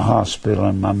was in the hospital,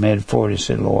 and my mid-40s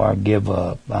said, Lord, I give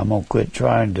up. I'm going to quit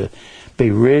trying to be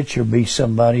rich or be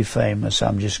somebody famous.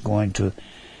 I'm just going to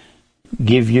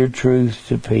give your truth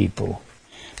to people.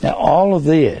 Now, all of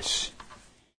this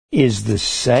is the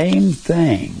same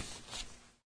thing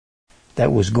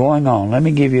that was going on. Let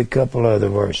me give you a couple other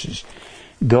verses.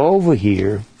 Go over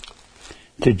here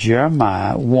to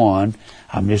Jeremiah 1.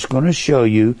 I'm just going to show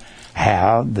you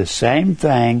how the same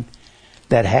thing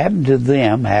that happened to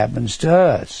them happens to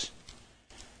us.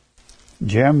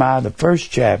 Jeremiah, the 1st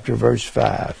chapter, verse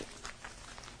 5.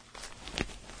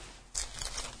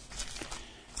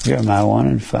 Jeremiah 1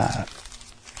 and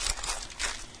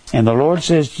 5. And the Lord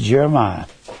says to Jeremiah,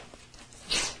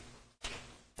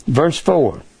 verse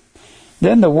 4,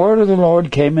 then the word of the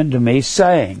Lord came unto me,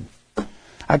 saying,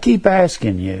 I keep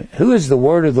asking you, who is the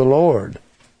word of the Lord?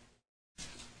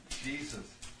 Jesus.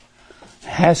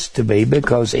 Has to be,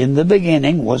 because in the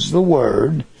beginning was the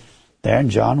Word, there in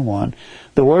John 1.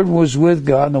 The Word was with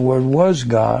God, and the Word was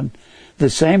God. The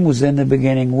same was in the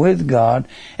beginning with God,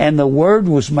 and the Word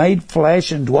was made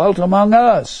flesh and dwelt among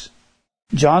us.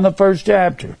 John, the 1st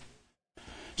chapter.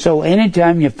 So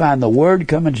anytime you find the Word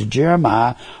coming to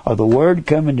Jeremiah or the Word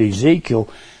coming to Ezekiel,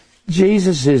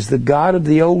 Jesus is the God of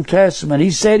the Old Testament.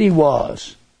 He said He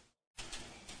was.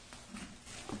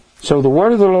 So the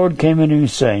word of the Lord came unto me,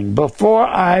 saying, before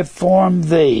I formed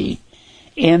thee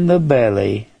in the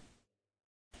belly,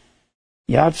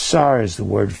 Yatsar is the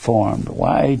word formed,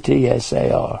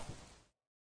 Y-A-T-S-A-R.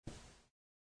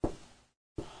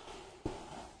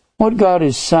 What God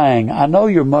is saying, I know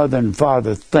your mother and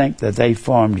father think that they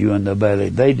formed you in the belly.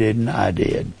 They didn't, I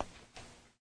did.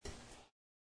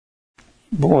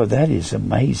 Boy, that is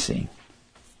amazing.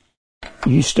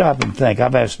 You stop and think.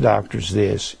 I've asked doctors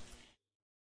this.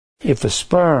 If a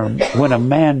sperm, when a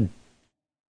man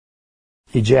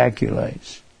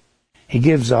ejaculates, he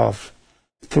gives off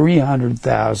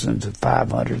 300,000 to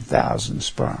 500,000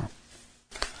 sperm.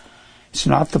 It's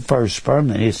not the first sperm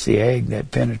that hits the egg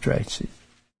that penetrates it.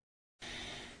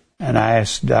 And I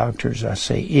ask doctors, I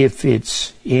say, if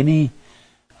it's any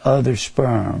other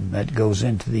sperm that goes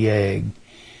into the egg,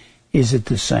 is it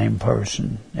the same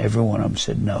person? Every one of them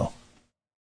said no.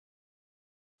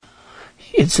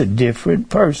 It's a different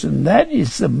person. That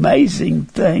is the amazing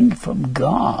thing from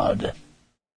God.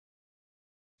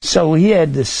 So he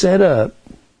had to set up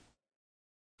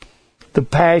the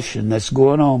passion that's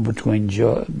going on between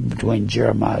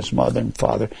Jeremiah's mother and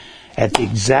father at the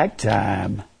exact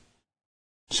time,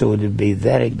 so it would be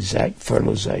that exact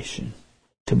fertilization,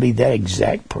 to be that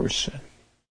exact person.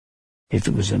 If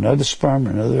it was another sperm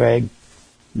or another egg,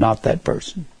 not that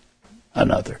person,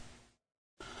 another.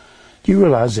 Do you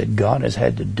realize that God has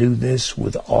had to do this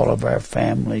with all of our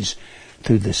families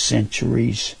through the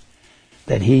centuries?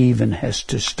 That he even has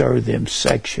to stir them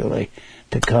sexually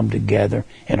to come together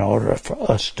in order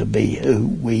for us to be who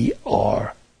we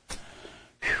are.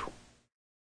 Whew.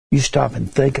 You stop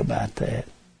and think about that.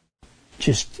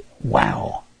 Just,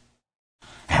 wow.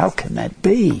 How can that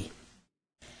be?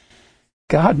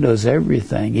 God knows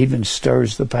everything, even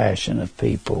stirs the passion of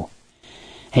people.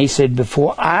 He said,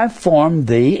 before I formed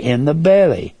thee in the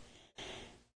belly.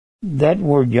 That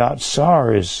word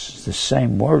yatsar is the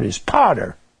same word as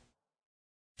potter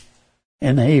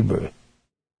in Hebrew.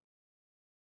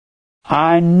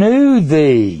 I knew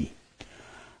thee.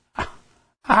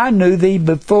 I knew thee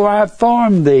before I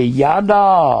formed thee.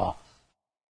 Yada.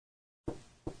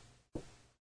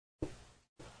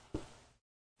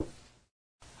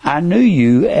 I knew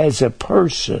you as a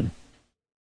person.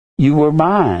 You were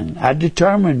mine. I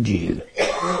determined you.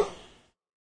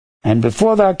 And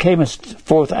before thou camest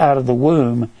forth out of the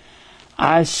womb,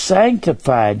 I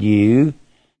sanctified you.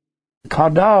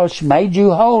 Kadosh, made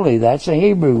you holy. That's a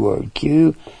Hebrew word.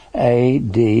 Q-A-D-A-S-H.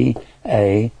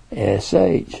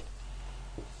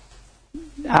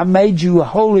 I made you a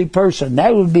holy person.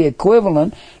 That would be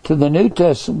equivalent to the New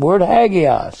Testament word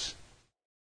hagios.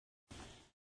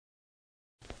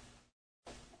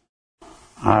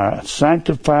 I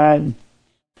sanctified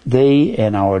thee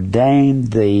and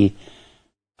ordained thee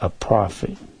a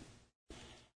prophet.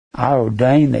 I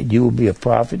ordained that you will be a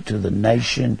prophet to the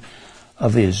nation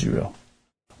of Israel.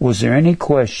 Was there any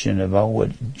question about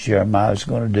what Jeremiah was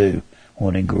going to do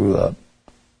when he grew up?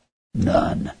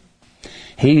 None.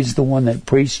 He's the one that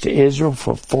preached to Israel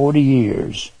for 40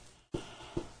 years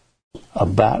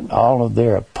about all of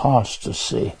their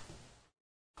apostasy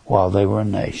while they were a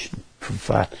nation.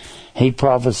 He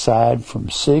prophesied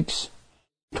from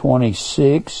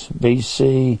 626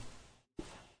 BC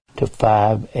to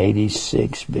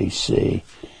 586 BC,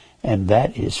 and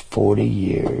that is 40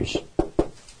 years.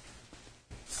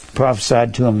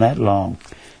 Prophesied to him that long.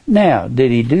 Now,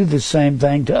 did he do the same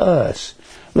thing to us?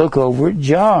 Look over at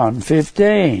John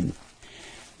 15.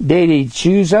 Did he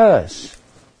choose us?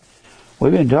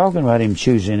 We've been talking about him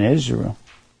choosing Israel.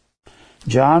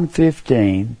 John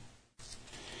 15,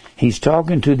 he's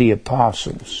talking to the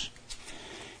apostles.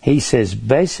 He says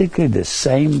basically the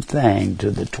same thing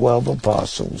to the 12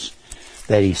 apostles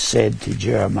that he said to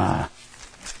Jeremiah.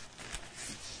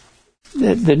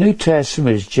 The New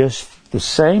Testament is just the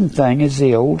same thing as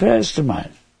the Old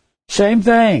Testament. Same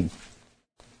thing.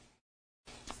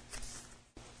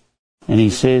 And he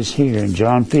says here in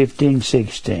John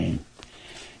 15:16,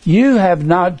 you have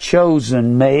not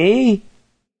chosen me,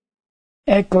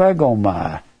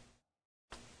 eklegomai.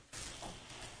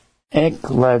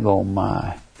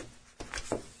 Eklegomai.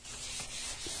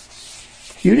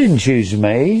 You didn't choose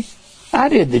me. I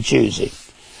did the choosing.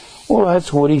 Well,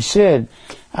 that's what he said.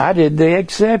 I did the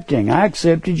accepting. I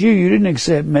accepted you. You didn't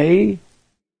accept me.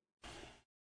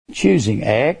 Choosing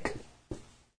ek,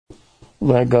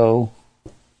 lego,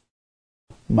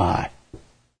 my.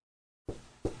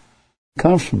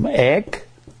 Comes from ek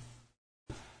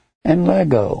and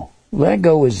lego.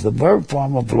 Lego is the verb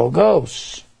form of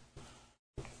logos.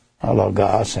 Or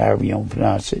logos, however you want to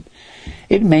pronounce it.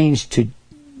 It means to,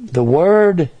 the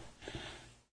word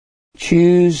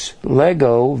choose,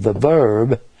 lego, the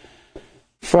verb,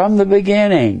 from the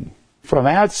beginning, from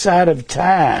outside of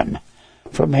time,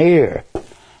 from here.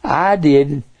 I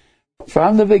did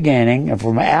from the beginning and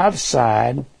from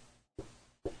outside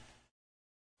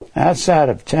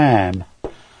of time.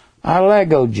 I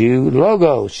legoed you,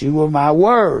 logos, you were my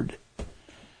word.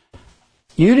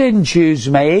 You didn't choose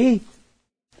me,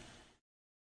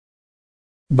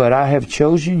 but I have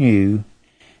chosen you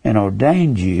and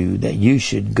ordained you that you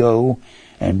should go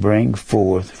and bring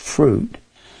forth fruit.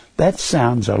 That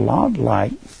sounds a lot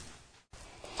like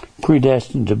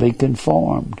predestined to be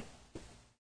conformed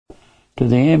to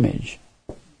the image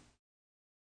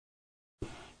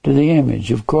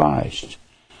of Christ,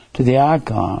 to the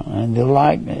icon and the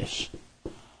likeness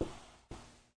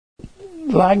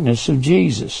of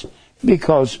Jesus.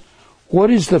 Because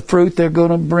what is the fruit they're going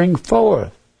to bring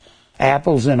forth?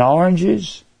 Apples and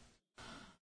oranges?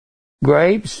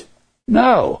 Grapes?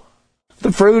 No.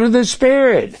 The fruit of the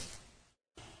Spirit.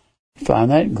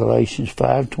 Find that in Galatians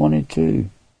 5:22.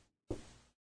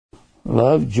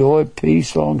 Love, joy,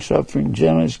 peace, long-suffering,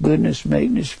 gentleness, goodness,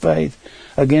 meekness, faith.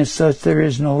 Against such there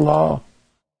is no law.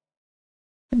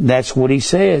 And that's what he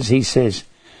says. He says,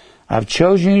 I've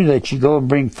chosen you that you go and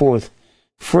bring forth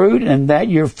fruit, and that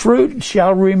your fruit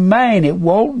shall remain. It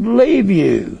won't leave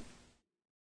you.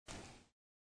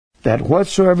 That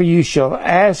whatsoever you shall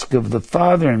ask of the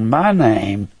Father in my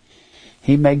name,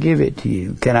 he may give it to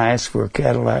you. Can I ask for a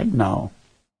Cadillac? No.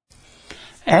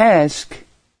 Ask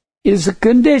is a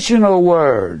conditional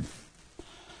word.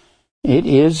 It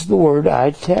is the word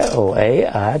aiteo,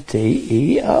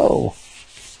 A-I-T-E-O.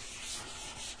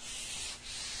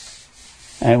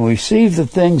 And we receive the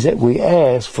things that we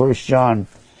ask, 1 John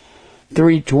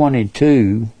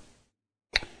 3:22.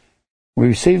 We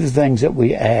receive the things that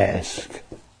we ask,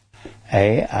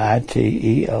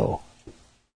 A-I-T-E-O.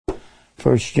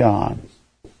 1 John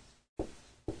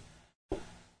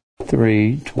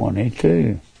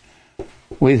 3:22.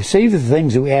 We receive the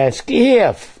things that we ask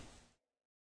if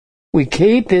we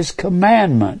keep his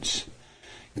commandments.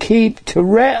 Keep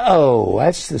tereo.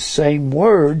 That's the same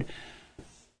word.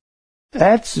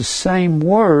 That's the same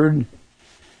word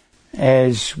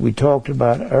as we talked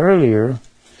about earlier.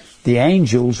 The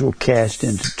angels were cast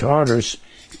into Tartarus,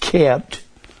 kept,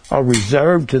 or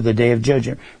reserved to the day of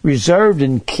judgment. Reserved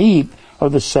and keep are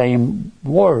the same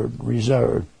word,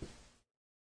 reserved.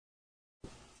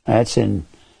 That's in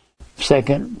 2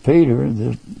 Peter,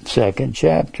 the 2nd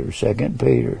chapter, 2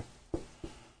 Peter.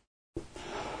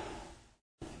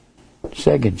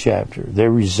 2nd chapter.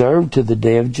 They're reserved to the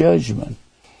day of judgment.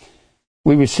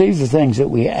 We receive the things that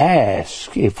we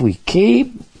ask. If we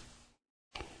keep,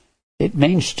 it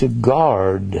means to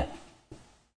guard.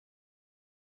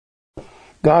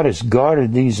 God has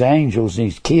guarded these angels, and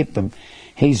He's kept them.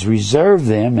 He's reserved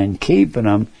them and keeping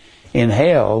them in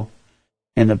hell,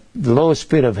 in the lowest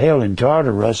pit of hell in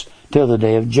Tartarus, till the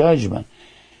day of judgment.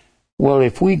 Well,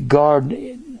 if we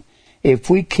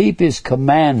keep His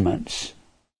commandments,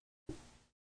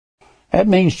 that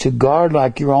means to guard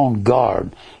like you're on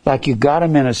guard, like you got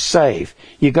them in a safe,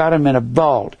 you got them in a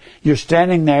vault. You're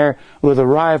standing there with a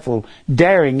rifle,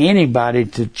 daring anybody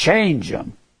to change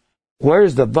them.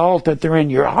 Where's the vault that they're in?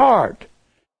 Your heart.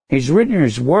 He's written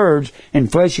His words in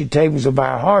fleshy tables of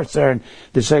our hearts there in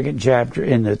the 2nd chapter,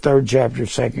 in the 3rd chapter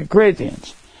of 2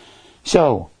 Corinthians.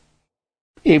 So,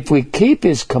 if we keep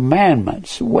His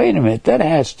commandments, wait a minute, that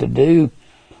has to do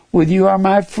with you are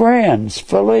my friends,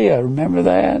 Philia, remember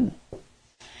that?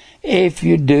 If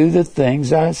you do the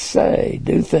things I say,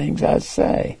 do things I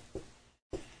say.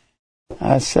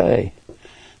 I say.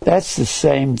 That's the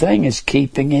same thing as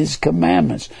keeping His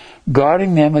commandments,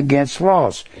 guarding them against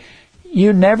loss.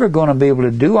 You're never going to be able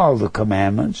to do all the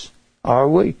commandments, are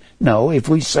we? No, if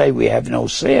we say we have no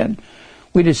sin,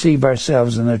 we deceive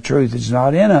ourselves and the truth is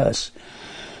not in us.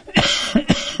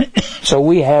 So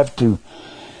we have to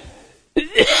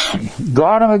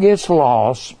guard them against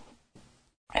loss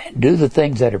and do the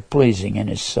things that are pleasing in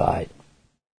His sight.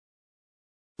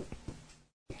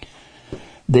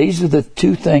 These are the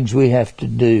two things we have to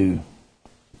do.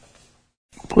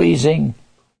 Pleasing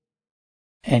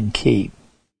and keep.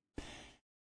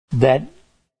 That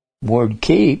word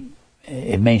keep,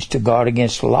 it means to guard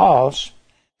against loss.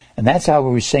 And that's how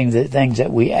we receive the things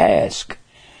that we ask.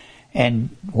 And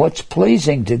what's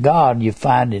pleasing to God, you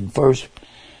find in Romans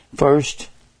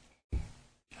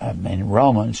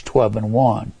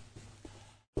 12:1.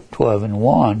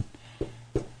 12:1.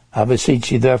 I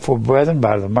beseech you therefore, brethren,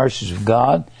 by the mercies of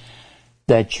God,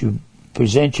 that you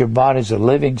present your bodies a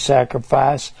living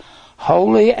sacrifice,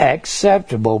 holy,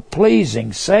 acceptable,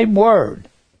 pleasing. Same word.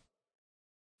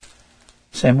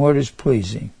 Same word as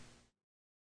pleasing.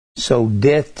 So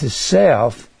death to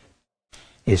self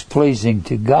is pleasing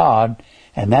to God,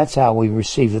 and that's how we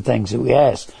receive the things that we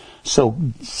ask. So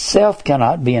self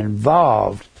cannot be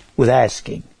involved with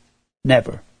asking.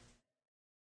 Never.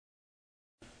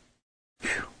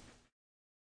 Whew.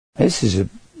 This is a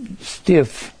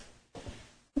stiff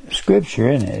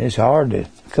scripture, isn't it? It's hard to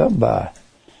come by.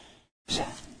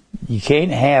 You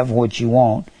can't have what you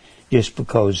want just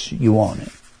because you want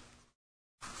it.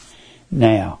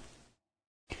 Now,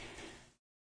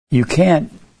 you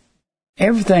can't.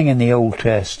 Everything in the Old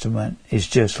Testament is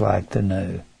just like the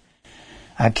New.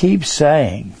 I keep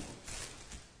saying,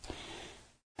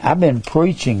 I've been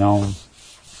preaching on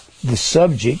the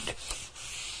subject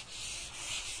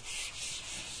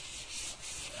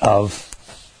of,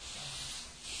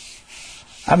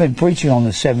 I've been preaching on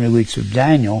the 70 weeks of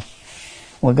Daniel.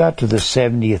 We got to the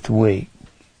 70th week.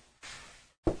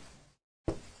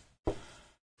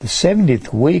 The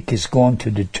 70th week is going to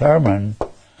determine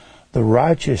the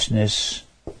righteousness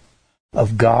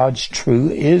of God's true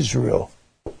Israel.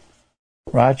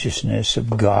 Righteousness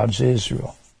of God's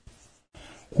Israel,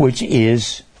 which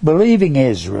is believing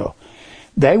Israel.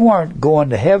 They weren't going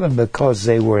to heaven because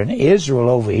they were in Israel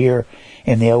over here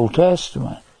in the Old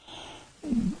Testament.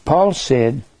 Paul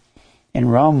said in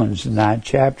Romans, the 9th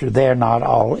chapter, they are not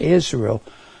all Israel,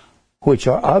 which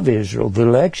are of Israel. The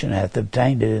election hath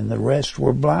obtained it, and the rest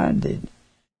were blinded.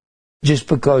 Just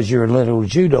because you're a little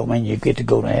Jew don't mean you get to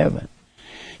go to heaven.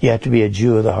 You have to be a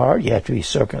Jew of the heart. You have to be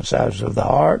circumcised of the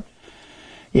heart.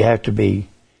 You have to be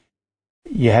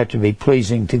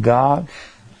pleasing to God.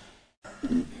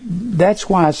 That's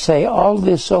why I say all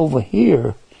this over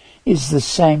here is the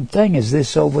same thing as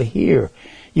this over here.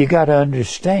 You got to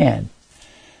understand,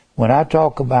 when I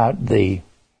talk about the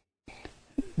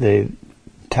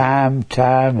time,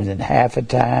 and then half of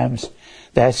times,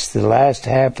 that's the last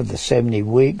half of the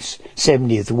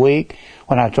 70th week.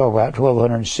 When I talk about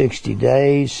 1,260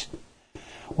 days,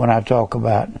 when I talk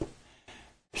about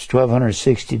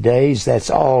 1,260 days, that's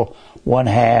all one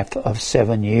half of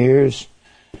 7 years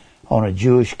on a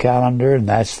Jewish calendar, and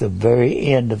that's the very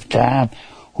end of time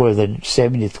where the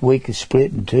 70th week is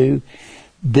split in two.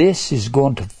 This is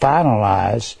going to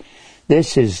finalize.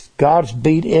 God's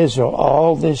beat Israel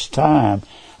all this time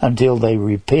until they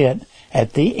repent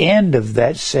at the end of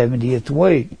that 70th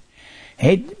week.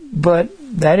 But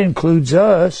that includes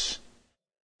us,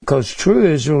 because true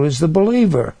Israel is the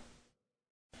believer.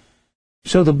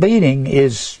 So the beating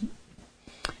is...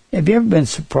 Have you ever been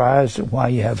surprised at why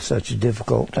you have such a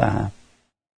difficult time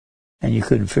and you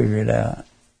couldn't figure it out?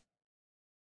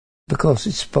 Because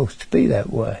it's supposed to be that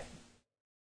way.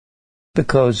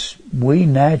 Because we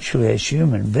naturally, as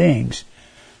human beings,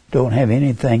 don't have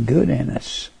anything good in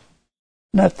us.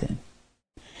 Nothing.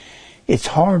 It's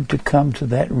hard to come to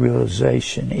that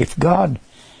realization. If God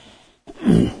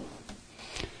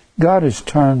has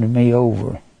turned me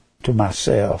over to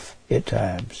myself at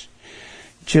times,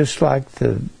 just like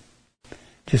the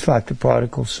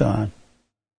prodigal son.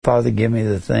 Father, give me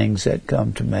the things that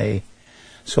come to me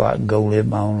so I can go live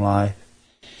my own life.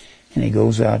 And he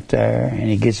goes out there and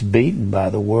he gets beaten by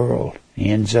the world. He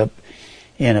ends up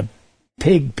in a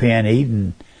pig pen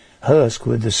eating husk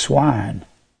with the swine.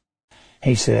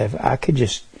 He said, if I could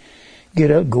just get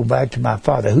up and go back to my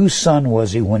father. Whose son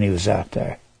was he when he was out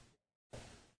there?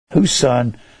 Whose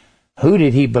son? Who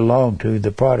did he belong to,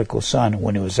 the prodigal son,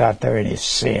 when he was out there in his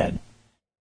sin?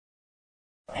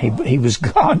 He was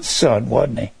God's son,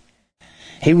 wasn't he?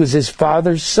 He was his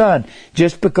father's son.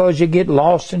 Just because you get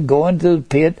lost and go into the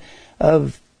pit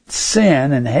of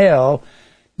sin and hell,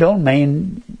 don't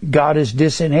mean God has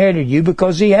disinherited you,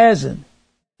 because he hasn't.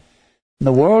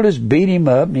 The world has beat him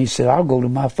up, and he said, I'll go to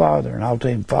my father, and I'll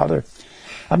tell him, Father,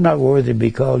 I'm not worthy to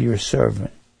be called your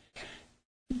servant.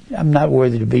 I'm not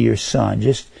worthy to be your son.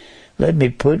 Just let me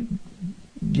take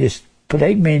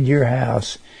me into your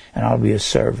house, and I'll be a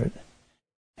servant.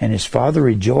 And his father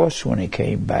rejoiced when he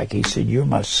came back. He said, you're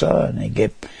my son. And he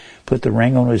put the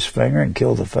ring on his finger and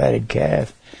killed the fatted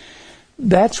calf.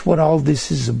 That's what all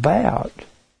this is about.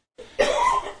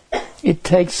 It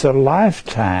takes a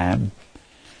lifetime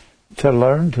to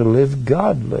learn to live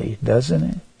godly, doesn't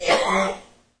it?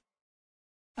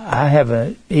 I have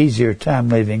an easier time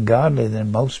living godly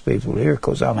than most people here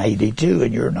because I'm 82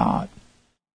 and you're not.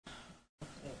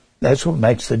 That's what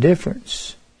makes the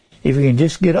difference. If you can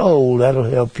just get old, that'll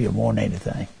help you more than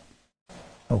anything.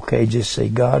 Okay, just say,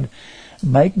 God,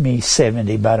 make me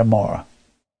 70 by tomorrow.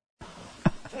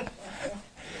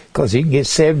 Because you can get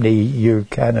 70, you're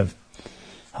kind of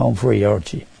home free,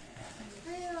 aren't you?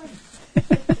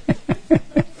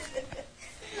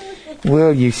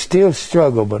 Well, you still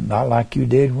struggle, but not like you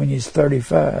did when you was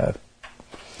 35.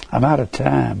 I'm out of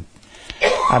time.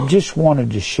 I just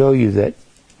wanted to show you that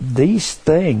these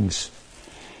things,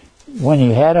 when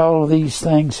you had all of these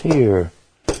things here,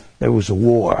 there was a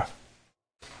war.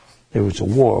 There was a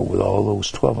war with all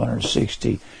those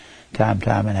 1,260 time,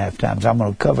 and half times. I'm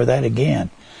going to cover that again.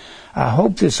 I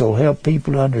hope this will help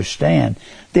people to understand.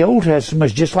 The Old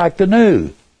Testament is just like the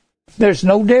New. There's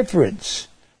no difference.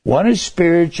 One is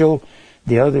spiritual,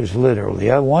 the other is literal.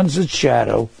 The other one's a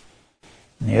shadow,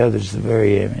 and the other is the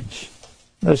very image.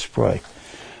 Let's pray.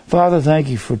 Father, thank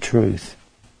you for truth.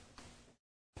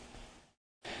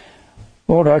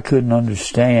 Lord, I couldn't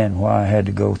understand why I had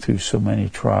to go through so many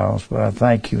trials, but I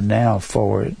thank you now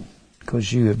for it,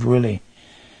 because you have really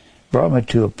brought me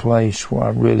to a place where I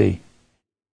really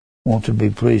want to be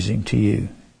pleasing to you.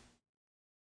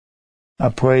 I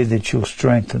pray that you'll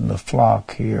strengthen the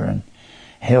flock here and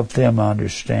help them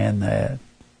understand that.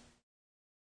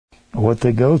 What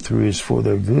they go through is for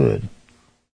their good.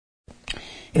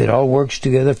 It all works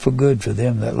together for good for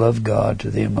them that love God,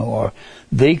 to them who are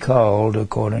the called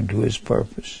according to His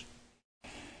purpose.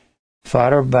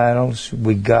 Fight our battles.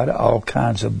 We got all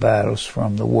kinds of battles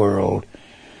from the world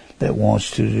that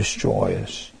wants to destroy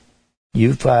us.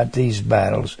 You fight these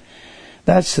battles.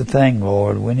 That's the thing,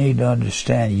 Lord. We need to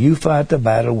understand. You fight the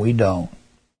battle, we don't.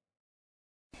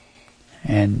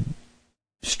 And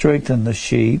strengthen the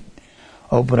sheep.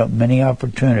 Open up many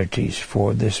opportunities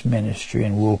for this ministry,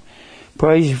 and we'll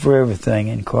praise you for everything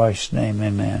in Christ's name.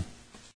 Amen.